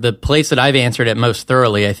before. The place that I've answered it most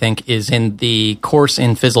thoroughly, I think, is in the course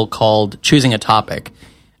in Fizzle called Choosing a Topic.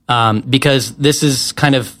 Because this is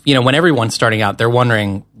kind of, when everyone's starting out, they're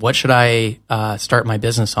wondering, what should I start my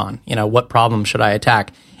business on? What problem should I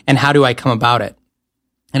attack? And how do I come about it?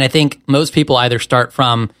 And I think most people either start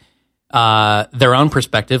from their own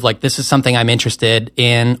perspective, like this is something I'm interested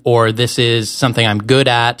in, or this is something I'm good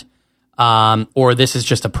at, or this is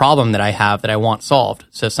just a problem that I have that I want solved.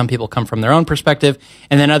 So some people come from their own perspective,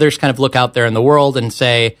 and then others kind of look out there in the world and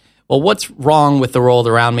say, well, what's wrong with the world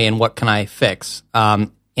around me and what can I fix?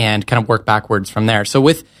 And kind of work backwards from there. So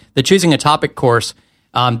with the Choosing a Topic course,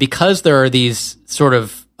 because there are these sort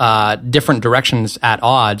of different directions at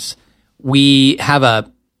odds, we have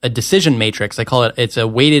a decision matrix. I call it, it's a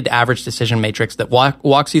weighted average decision matrix that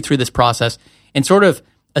walks you through this process and sort of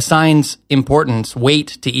assigns importance, weight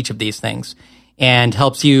to each of these things and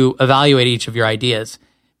helps you evaluate each of your ideas.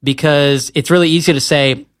 Because it's really easy to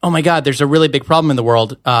say, oh my God, there's a really big problem in the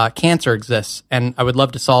world. Cancer exists and I would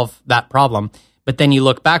love to solve that problem. But then you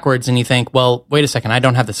look backwards and you think, well, wait a second, I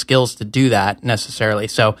don't have the skills to do that necessarily.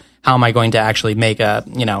 So how am I going to actually make a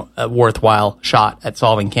worthwhile shot at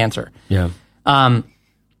solving cancer? Yeah.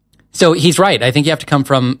 So he's right. I think you have to come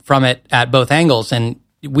from it at both angles. And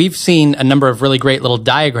we've seen a number of really great little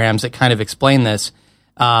diagrams that kind of explain this.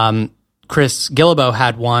 Chris Gillibo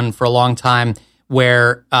had one for a long time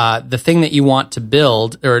where the thing that you want to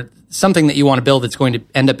build, or something that you want to build that's going to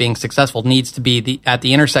end up being successful, needs to be at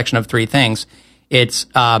the intersection of three things. It's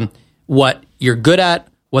what you're good at,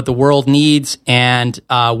 what the world needs, and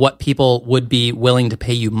what people would be willing to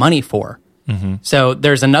pay you money for. Mm-hmm. So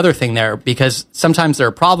there's another thing there, because sometimes there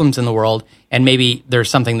are problems in the world, and maybe there's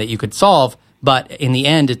something that you could solve, but in the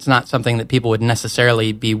end, it's not something that people would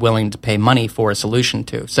necessarily be willing to pay money for a solution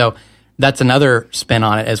to. So that's another spin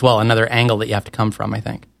on it as well, another angle that you have to come from, I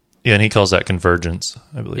think. Yeah, and he calls that convergence,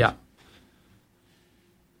 I believe. Yeah.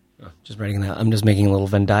 Just writing that. I'm just making a little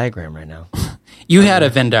Venn diagram right now. You had a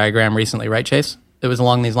Venn diagram recently, right, Chase? It was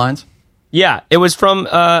along these lines? Yeah, it was from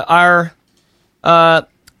our, I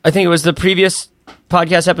think it was the previous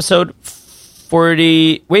podcast episode,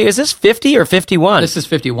 40, wait, is this 50 or 51? This is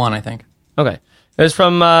 51, I think. Okay. It was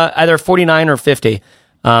from either 49 or 50.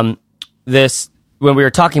 When we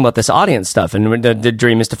were talking about this audience stuff, and the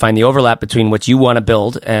dream is to find the overlap between what you want to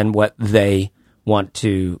build and what they want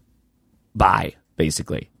to buy,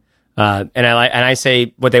 basically. And I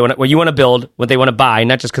say what you want to build, what they want to buy,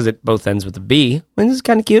 not just because it both ends with a B, which is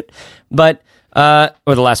kind of cute, but or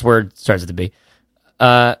the last word starts with a B.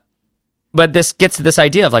 But this gets to this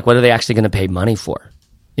idea of like, what are they actually going to pay money for?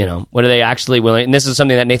 What are they actually willing? And this is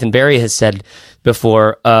something that Nathan Barry has said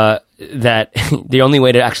before, that the only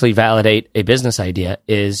way to actually validate a business idea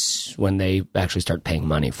is when they actually start paying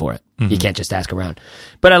money for it. Mm-hmm. You can't just ask around.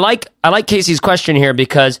 But I like Casey's question here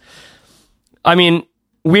because, I mean,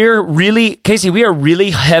 we're really, Casey, we are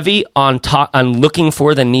really heavy on looking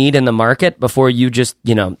for the need in the market before you just,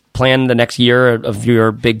 plan the next year of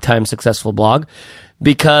your big time successful blog,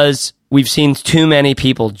 because we've seen too many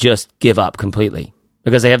people just give up completely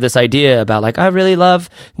because they have this idea about like, I really love,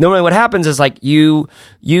 normally what happens is like you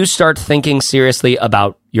start thinking seriously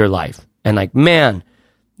about your life and like, man,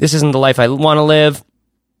 this isn't the life I want to live.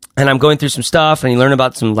 And I'm going through some stuff, and you learn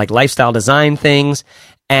about some like lifestyle design things.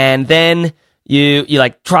 And then you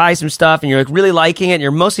like try some stuff and you're like really liking it, and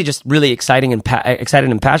you're mostly just really excited and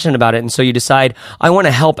passionate about it, and so you decide, I want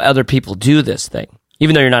to help other people do this thing,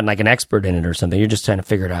 even though you're not like an expert in it or something. You're just trying to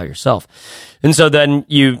figure it out yourself. And so then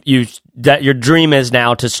that your dream is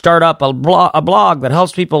now to start up a blog that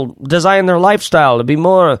helps people design their lifestyle to be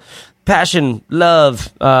more passion,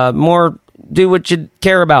 love, more do what you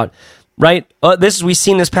care about, right? We've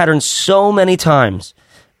seen this pattern so many times,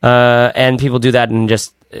 and people do that and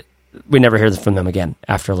just we never hear from them again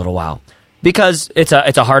after a little while, because it's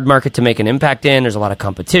a hard market to make an impact in. There's a lot of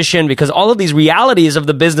competition because all of these realities of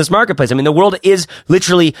the business marketplace. I mean, the world is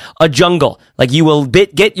literally a jungle. Like you will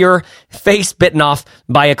get your face bitten off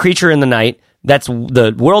by a creature in the night. That's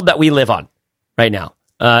the world that we live on right now.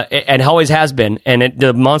 And always has been, and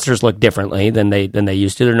the monsters look differently than they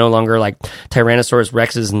used to. They're no longer like Tyrannosaurus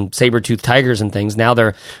Rexes and saber-toothed tigers and things. Now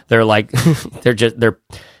they're like they're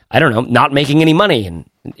I don't know, not making any money and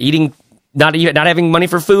eating, not having money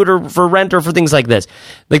for food or for rent or for things like this.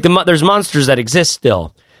 Like there's monsters that exist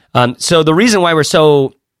still. So the reason why we're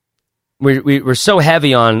so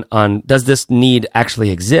heavy on does this need actually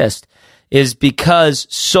exist is because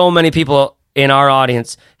so many people in our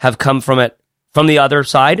audience have come from the other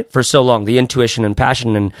side for so long, the intuition and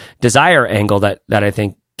passion and desire angle that I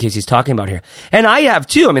think Casey's talking about here. And I have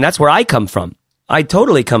too. I mean, that's where I come from. I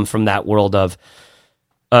totally come from that world of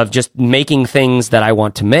just making things that I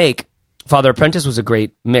want to make. Father Apprentice was a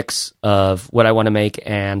great mix of what I want to make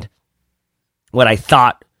and what I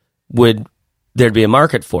thought there'd be a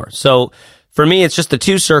market for. So for me, it's just the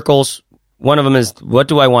two circles. One of them is, what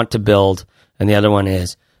do I want to build? And the other one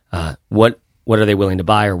is, what are they willing to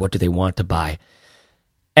buy, or what do they want to buy?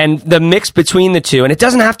 And the mix between the two, and it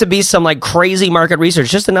doesn't have to be some like crazy market research,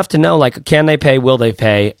 just enough to know like, can they pay, will they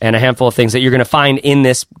pay, and a handful of things that you're going to find in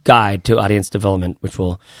this guide to audience development,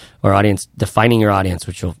 or audience defining your audience,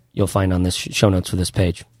 which you'll find on this show notes for this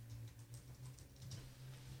page.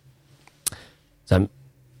 Does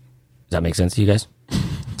that make sense to you guys?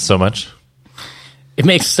 So much. It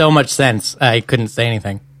makes so much sense. I couldn't say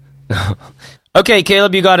anything. Okay,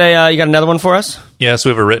 Caleb, you got another one for us? Yes, we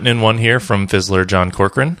have a written in one here from Fizzler John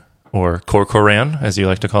Corcoran, or Corcoran, as you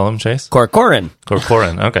like to call him, Chase. Corcoran,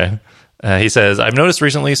 okay. He says, I've noticed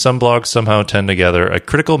recently some blogs somehow tend to gather a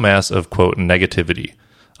critical mass of, quote, negativity.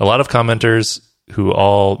 A lot of commenters who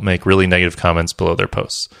all make really negative comments below their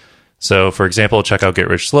posts. So, for example, check out Get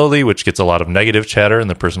Rich Slowly, which gets a lot of negative chatter in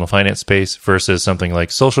the personal finance space, versus something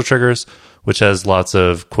like Social Triggers, which has lots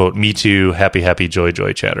of, quote, me too, happy, happy, joy,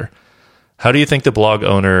 joy chatter. How do you think the blog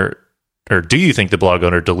owner, or do you think the blog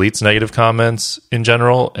owner deletes negative comments in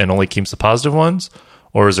general and only keeps the positive ones?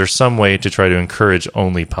 Or is there some way to try to encourage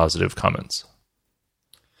only positive comments?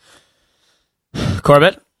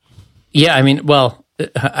 Corbett? Yeah, I mean, well,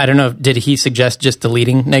 I don't know. Did he suggest just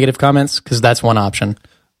deleting negative comments? Because that's one option.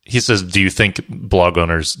 He says, do you think blog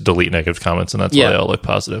owners delete negative comments and that's why they all look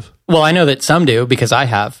positive? Well, I know that some do because I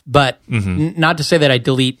have, but not to say that I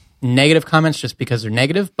delete negative comments just because they're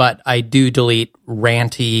negative, but I do delete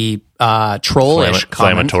ranty, trollish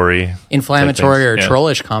comments. Inflammatory or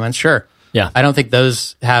trollish comments, sure. Yeah. I don't think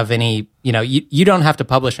those have any, you don't have to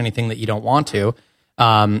publish anything that you don't want to.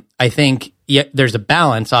 I think there's a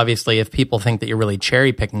balance, obviously. If people think that you're really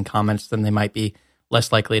cherry picking comments, then they might be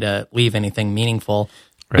less likely to leave anything meaningful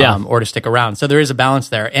or to stick around. So there is a balance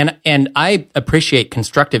there. And I appreciate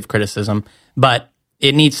constructive criticism, but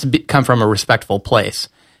it needs to come from a respectful place.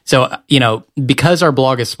 So, because our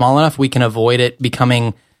blog is small enough, we can avoid it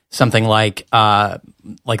becoming something like The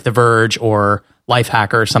Verge or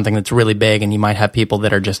Lifehacker or something that's really big, and you might have people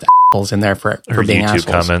that are just assholes in there for being YouTube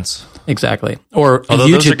assholes. Comments. Exactly. Or although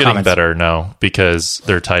YouTube those are getting comments. better now because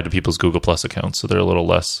they're tied to people's Google Plus accounts, so they're a little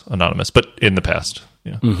less anonymous. But in the past,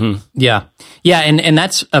 Yeah, and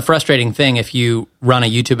that's a frustrating thing if you run a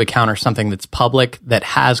YouTube account or something that's public that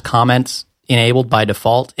has comments enabled by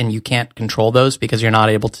default, and you can't control those because you're not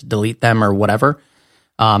able to delete them or whatever.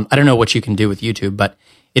 I don't know what you can do with YouTube, but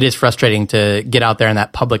it is frustrating to get out there in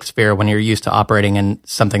that public sphere when you're used to operating in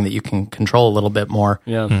something that you can control a little bit more.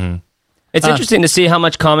 Yeah. It's interesting to see how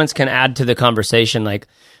much comments can add to the conversation. Like,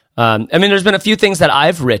 there's been a few things that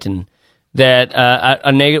I've written that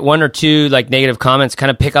one or two like negative comments kind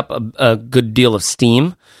of pick up a good deal of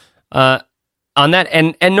steam on that,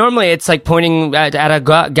 and normally it's like pointing at a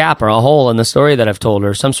gap or a hole in the story that I've told,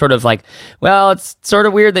 or some sort of like, well, it's sort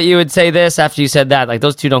of weird that you would say this after you said that. Like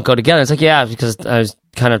those two don't go together. It's like, yeah, because I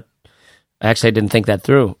didn't think that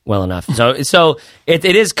through well enough. So it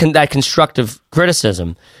is that constructive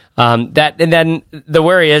criticism. And then the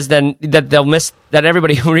worry is then that they'll miss, that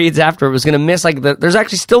everybody who reads after it was going to miss like there's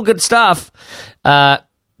actually still good stuff,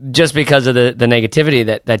 just because of the negativity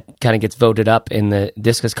that kind of gets voted up in the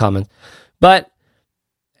Discus comments.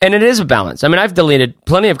 And it is a balance. I mean, I've deleted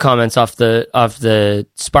plenty of comments off the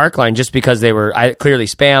Sparkline just because they were clearly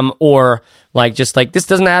spam, or like just like this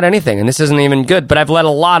doesn't add anything and this isn't even good. But I've let a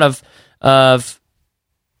lot of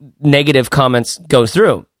negative comments go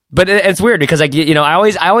through. But it's weird because I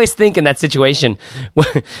always think in that situation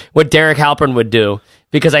what Derek Halpern would do,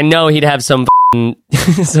 because I know he'd have some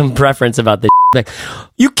some preference about this. Like,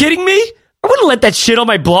 you kidding me? I wouldn't let that shit on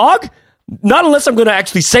my blog. Not unless I'm going to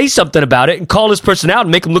actually say something about it and call this person out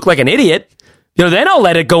and make him look like an idiot. Then I'll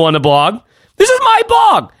let it go on the blog. This is my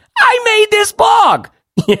blog. I made this blog.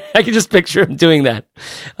 I can just picture him doing that.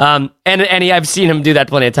 I've seen him do that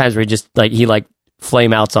plenty of times where he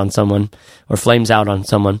flame outs on someone or flames out on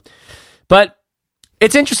someone. But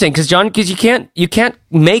it's interesting because you can't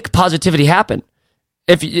make positivity happen.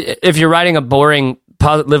 If you're writing a boring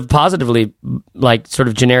live positively, like sort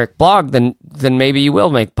of generic blog, then maybe you will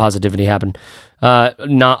make positivity happen.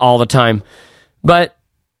 Not all the time, but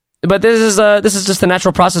this is just the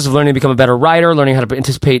natural process of learning to become a better writer, learning how to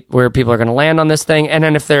anticipate where people are going to land on this thing. And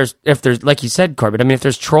then if there's like you said, Corbett, I mean, if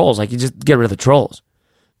there's trolls, like you just get rid of the trolls.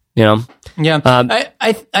 Yeah.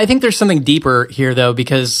 I think there's something deeper here though,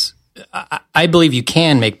 because I believe you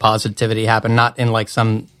can make positivity happen, not in like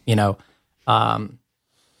some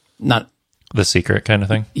not The Secret kind of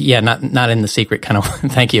thing? Yeah, not in The Secret kind of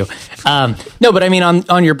thank you. No, but I mean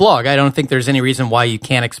on your blog, I don't think there's any reason why you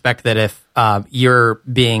can't expect that if you're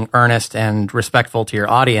being earnest and respectful to your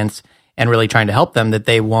audience and really trying to help them, that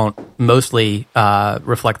they won't mostly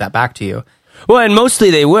reflect that back to you. Well, and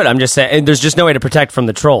mostly they would. I'm just saying there's just no way to protect from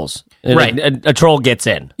the trolls. Right. A troll gets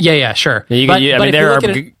in. Yeah, sure. But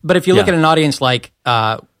if you look at an audience like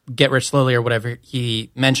Get Rich Slowly or whatever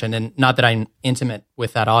he mentioned, and not that I'm intimate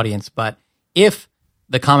with that audience, but if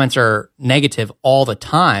the comments are negative all the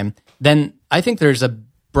time, then I think there's a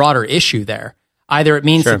broader issue there. Either it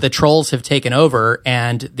means that the trolls have taken over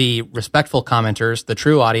and the respectful commenters, the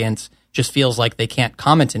true audience, just feels like they can't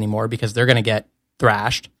comment anymore because they're going to get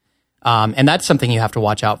thrashed. And that's something you have to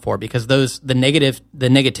watch out for, because the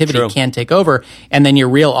negativity can take over, and then your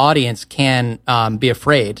real audience can be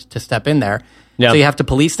afraid to step in there. Yeah. So you have to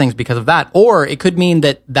police things because of that. Or it could mean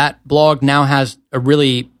that blog now has a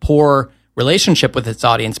really poor relationship with its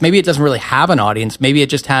audience. Maybe it doesn't really have an audience. Maybe it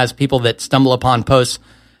just has people that stumble upon posts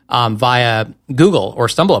via Google or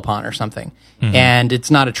StumbleUpon or something, and it's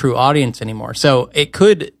not a true audience anymore. So it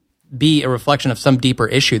could be a reflection of some deeper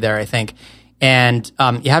issue there, I think. And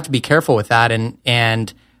you have to be careful with that,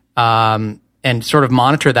 and sort of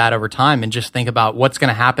monitor that over time, and just think about what's going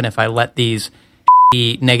to happen if I let these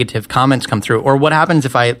negative comments come through, or what happens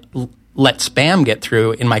if I let spam get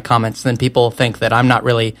through in my comments. Then people think that I'm not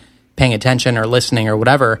really paying attention or listening or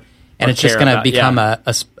whatever, and it's just going to become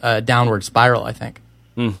a downward spiral, I think.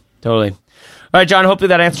 Totally. All right, John, hopefully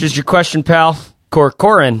that answers your question, pal.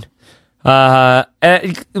 Corin. We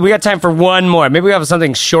got time for one more. Maybe we have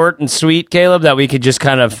something short and sweet, Caleb, that we could just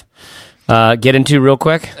kind of get into real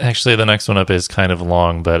quick. Actually, the next one up is kind of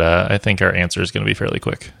long, but I think our answer is going to be fairly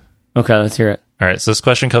quick. Okay, let's hear it. All right, so this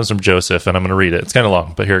question comes from Joseph, and I'm going to read it. It's kind of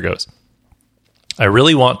long, but here it goes. I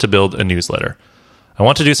really want to build a newsletter. I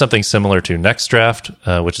want to do something similar to Next Draft,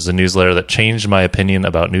 which is a newsletter that changed my opinion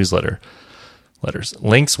about letters.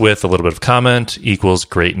 Links with a little bit of comment equals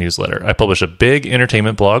great newsletter. I publish a big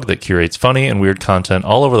entertainment blog that curates funny and weird content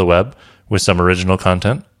all over the web with some original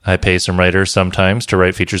content. I pay some writers sometimes to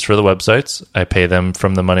write features for the websites. I pay them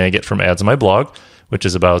from the money I get from ads on my blog, which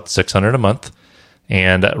is about $600 a month.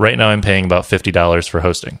 And right now I'm paying about $50 for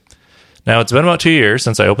hosting. Now, it's been about 2 years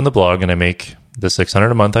since I opened the blog and I make the $600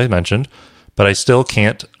 a month I mentioned, but I still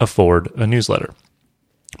can't afford a newsletter.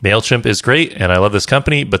 MailChimp is great, and I love this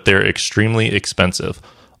company, but they're extremely expensive.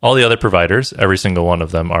 All the other providers, every single one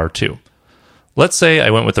of them, are too. Let's say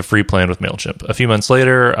I went with a free plan with MailChimp. A few months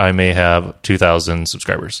later, I may have 2,000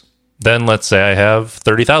 subscribers. Then let's say I have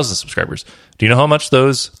 30,000 subscribers. Do you know how much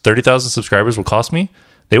those 30,000 subscribers will cost me?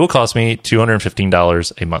 They will cost me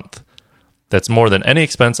 $215 a month. That's more than any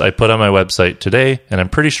expense I put on my website today, and I'm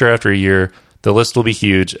pretty sure after a year, the list will be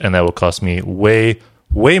huge, and that will cost me way,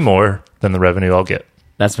 way more than the revenue I'll get.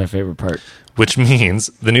 That's my favorite part. Which means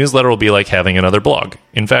the newsletter will be like having another blog.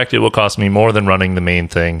 In fact, it will cost me more than running the main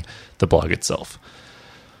thing, the blog itself.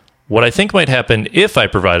 What I think might happen if I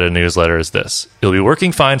provide a newsletter is this. It'll be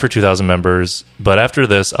working fine for 2,000 members, but after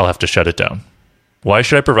this, I'll have to shut it down. Why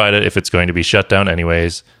should I provide it if it's going to be shut down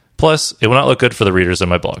anyways? Plus, it will not look good for the readers of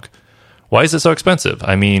my blog. Why is it so expensive?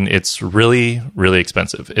 I mean, it's really, really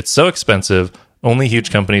expensive. It's so expensive, only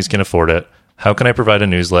huge companies can afford it. How can I provide a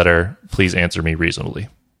newsletter? Please answer me reasonably.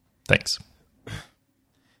 Thanks.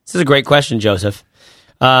 This is a great question, Joseph.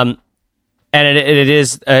 And it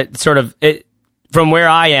is sort of... From where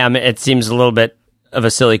I am, it seems a little bit of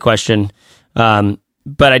a silly question. But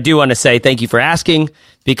I do want to say thank you for asking,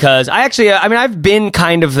 because I've been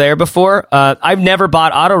kind of there before. I've never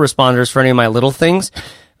bought autoresponders for any of my little things,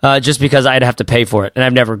 just because I'd have to pay for it. And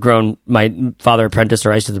I've never grown my Father Apprentice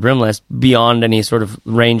or Ice to the Brim list beyond any sort of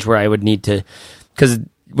range where I would need to,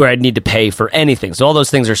 where I'd need to pay for anything. So all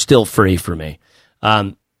those things are still free for me.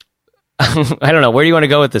 I don't know. Where do you want to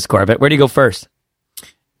go with this, Corbett? Where do you go first?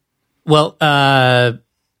 Well,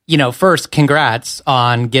 first, congrats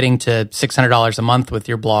on getting to $600 a month with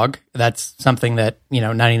your blog. That's something that,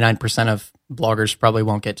 99% of bloggers probably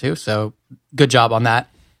won't get to. So good job on that.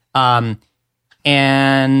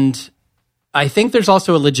 And I think there's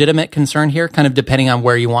also a legitimate concern here, kind of depending on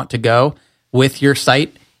where you want to go with your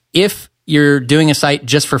site. If you're doing a site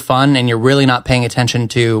just for fun and you're really not paying attention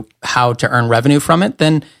to how to earn revenue from it,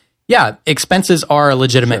 then yeah, expenses are a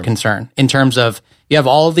legitimate concern in terms of you have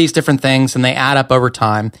all of these different things and they add up over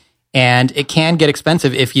time, and it can get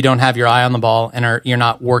expensive if you don't have your eye on the ball and you're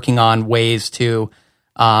not working on ways to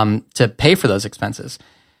pay for those expenses.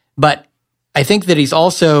 But I think that he's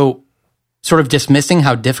also sort of dismissing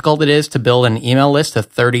how difficult it is to build an email list of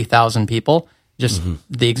 30,000 people, just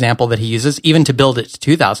the example that he uses, even to build it to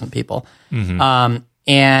 2,000 people.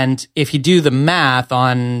 And if you do the math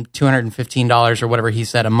on $215 or whatever he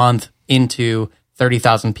said a month into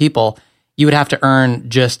 30,000 people, you would have to earn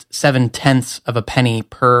just 0.7 of a penny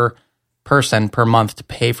per person per month to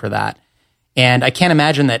pay for that. And I can't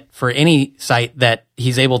imagine that for any site that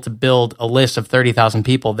he's able to build a list of 30,000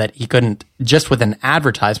 people that he couldn't, just with an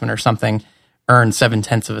advertisement or something, earn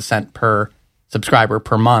 0.7 of a cent per subscriber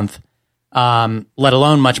per month, let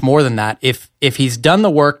alone much more than that. If he's done the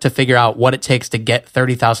work to figure out what it takes to get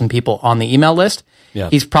 30,000 people on the email list,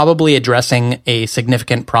 he's probably addressing a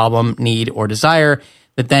significant problem, need, or desire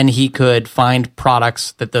that then he could find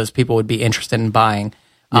products that those people would be interested in buying,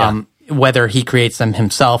 whether he creates them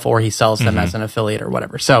himself or he sells them as an affiliate or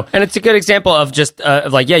whatever. So, and it's a good example of just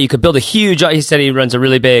you could build a huge. He said he runs a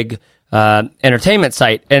really big entertainment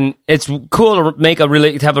site, and it's cool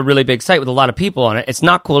to have a really big site with a lot of people on it. It's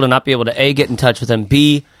not cool to not be able to A, get in touch with them,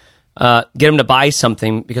 B, get them to buy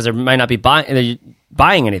something because they might not be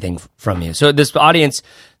buying anything from you. So this audience,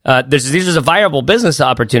 this is a viable business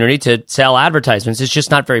opportunity to sell advertisements. It's just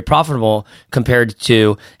not very profitable compared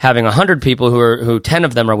to having 100 people who 10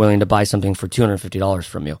 of them are willing to buy something for $250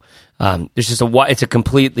 from you. It's a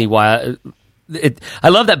completely wild. I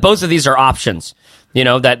love that both of these are options.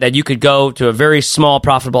 That you could go to a very small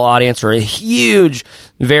profitable audience or a huge,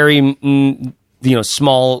 very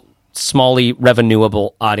smally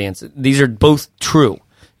revenuable audience. These are both true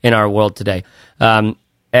in our world today. And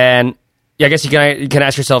I guess you can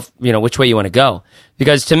ask yourself, which way you want to go.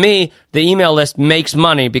 Because to me, the email list makes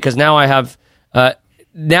money because now I have,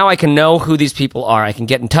 now I can know who these people are. I can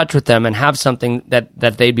get in touch with them and have something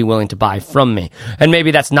that they'd be willing to buy from me. And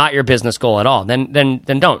maybe that's not your business goal at all. Then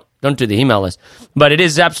don't do the email list. But it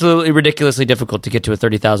is absolutely ridiculously difficult to get to a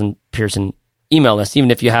 30,000 person email list, even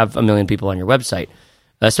if you have 1 million people on your website.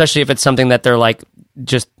 Especially if it's something that they're like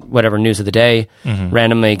just whatever news of the day,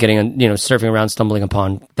 randomly getting, surfing around, stumbling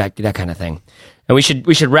upon that kind of thing. And we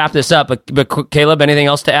should wrap this up. But Caleb, anything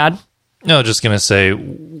else to add? No, just gonna say,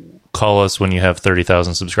 call us when you have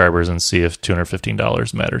 30,000 subscribers and see if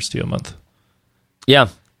 $215 matters to you a month. Yeah,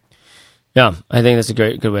 I think that's a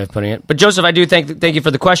good way of putting it. But Joseph, I do thank you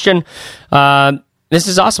for the question. This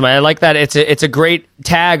is awesome. I like that. It's a great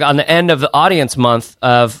tag on the end of the audience month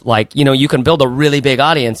of you can build a really big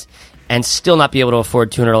audience and still not be able to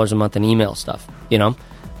afford $200 a month in email stuff.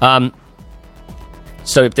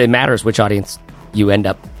 So if it matters which audience you end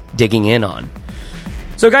up digging in on.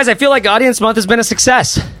 So guys, I feel like Audience Month has been a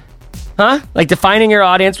success. Huh? Like defining your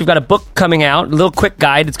audience. We've got a book coming out, a little quick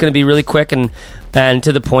guide. It's going to be really quick and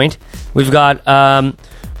to the point. We've got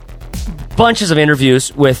bunches of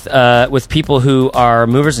interviews with people who are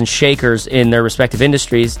movers and shakers in their respective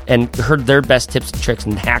industries and heard their best tips and tricks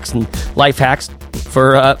and hacks and life hacks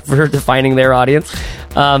for defining their audience.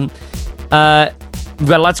 We've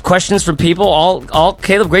got lots of questions from people. All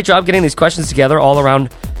Caleb, great job getting these questions together, all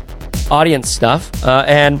around audience stuff.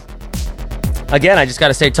 And again, I just got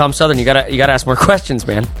to say, Tom Southern, you got to ask more questions,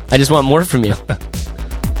 man. I just want more from you.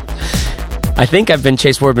 I think I've been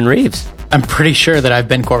Chase Warbin Reeves. I'm pretty sure that I've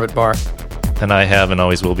been Corbett Barr. And I have and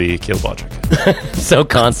always will be Caleb Bodrick. So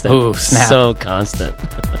constant. Ooh, snap. So constant.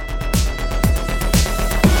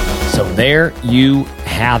 So there you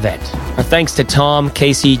have it. Our thanks to Tom,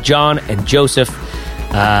 Casey, John, and Joseph.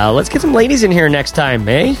 Let's get some ladies in here next time,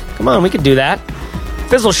 eh? Come on, we can do that.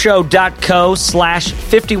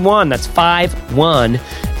 fizzleshow.co/51. That's 51.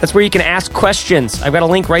 That's where you can ask questions. I've got a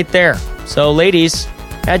link right there. So, ladies,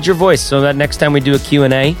 add your voice so that next time we do a Q&A,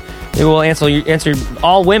 maybe we'll answer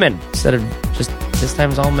all women instead of just this time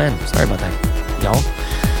it's all men. Sorry about that, y'all.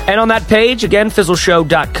 And on that page, again,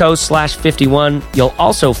 fizzleshow.co/51, you'll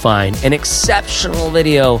also find an exceptional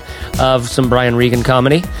video of some Brian Regan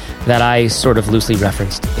comedy that I sort of loosely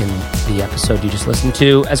referenced in the episode you just listened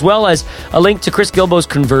to, as well as a link to Chris Gilbo's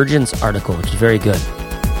Convergence article, which is very good.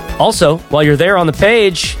 Also, while you're there on the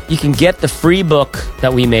page, you can get the free book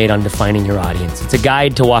that we made on defining your audience. It's a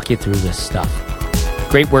guide to walk you through this stuff.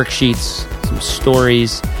 Great worksheets, some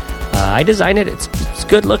stories. I designed it. It's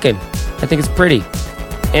good looking. I think it's pretty.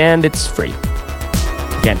 And it's free.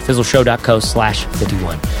 Again,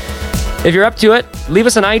 fizzleshow.co/51. If you're up to it, leave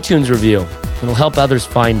us an iTunes review. It'll help others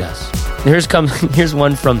find us. Here's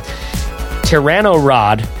one from Tyranno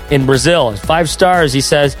Rod in Brazil. 5 stars. He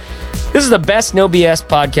says, "This is the best No BS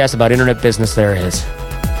podcast about internet business there is.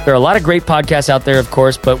 There are a lot of great podcasts out there, of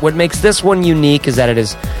course, but what makes this one unique is that it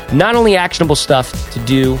is not only actionable stuff to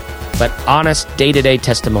do, but honest day-to-day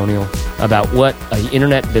testimonial about what an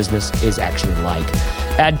internet business is actually like.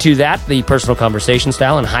 Add to that the personal conversation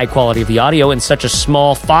style and high quality of the audio in such a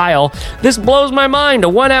small file. This blows my mind. A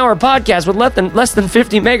 1-hour podcast with less than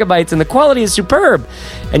 50 megabytes, and the quality is superb.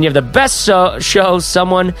 And you have the best show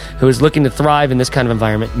someone who is looking to thrive in this kind of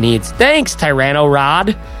environment needs. Thanks, Tyranno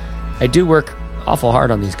Rod. I do work awful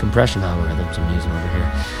hard on these compression algorithms I'm using over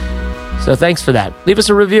here. So thanks for that. Leave us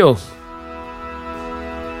a review.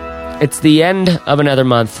 It's the end of another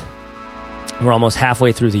month. We're almost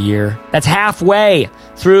halfway through the year. That's halfway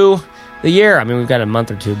through the year. I mean, we've got a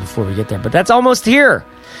month or two before we get there, but that's almost here.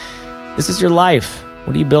 This is your life.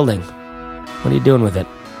 What are you building? What are you doing with it?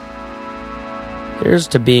 Here's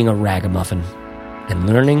to being a ragamuffin and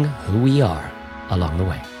learning who we are along the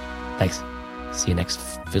way. Thanks. See you next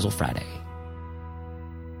Fizzle Friday.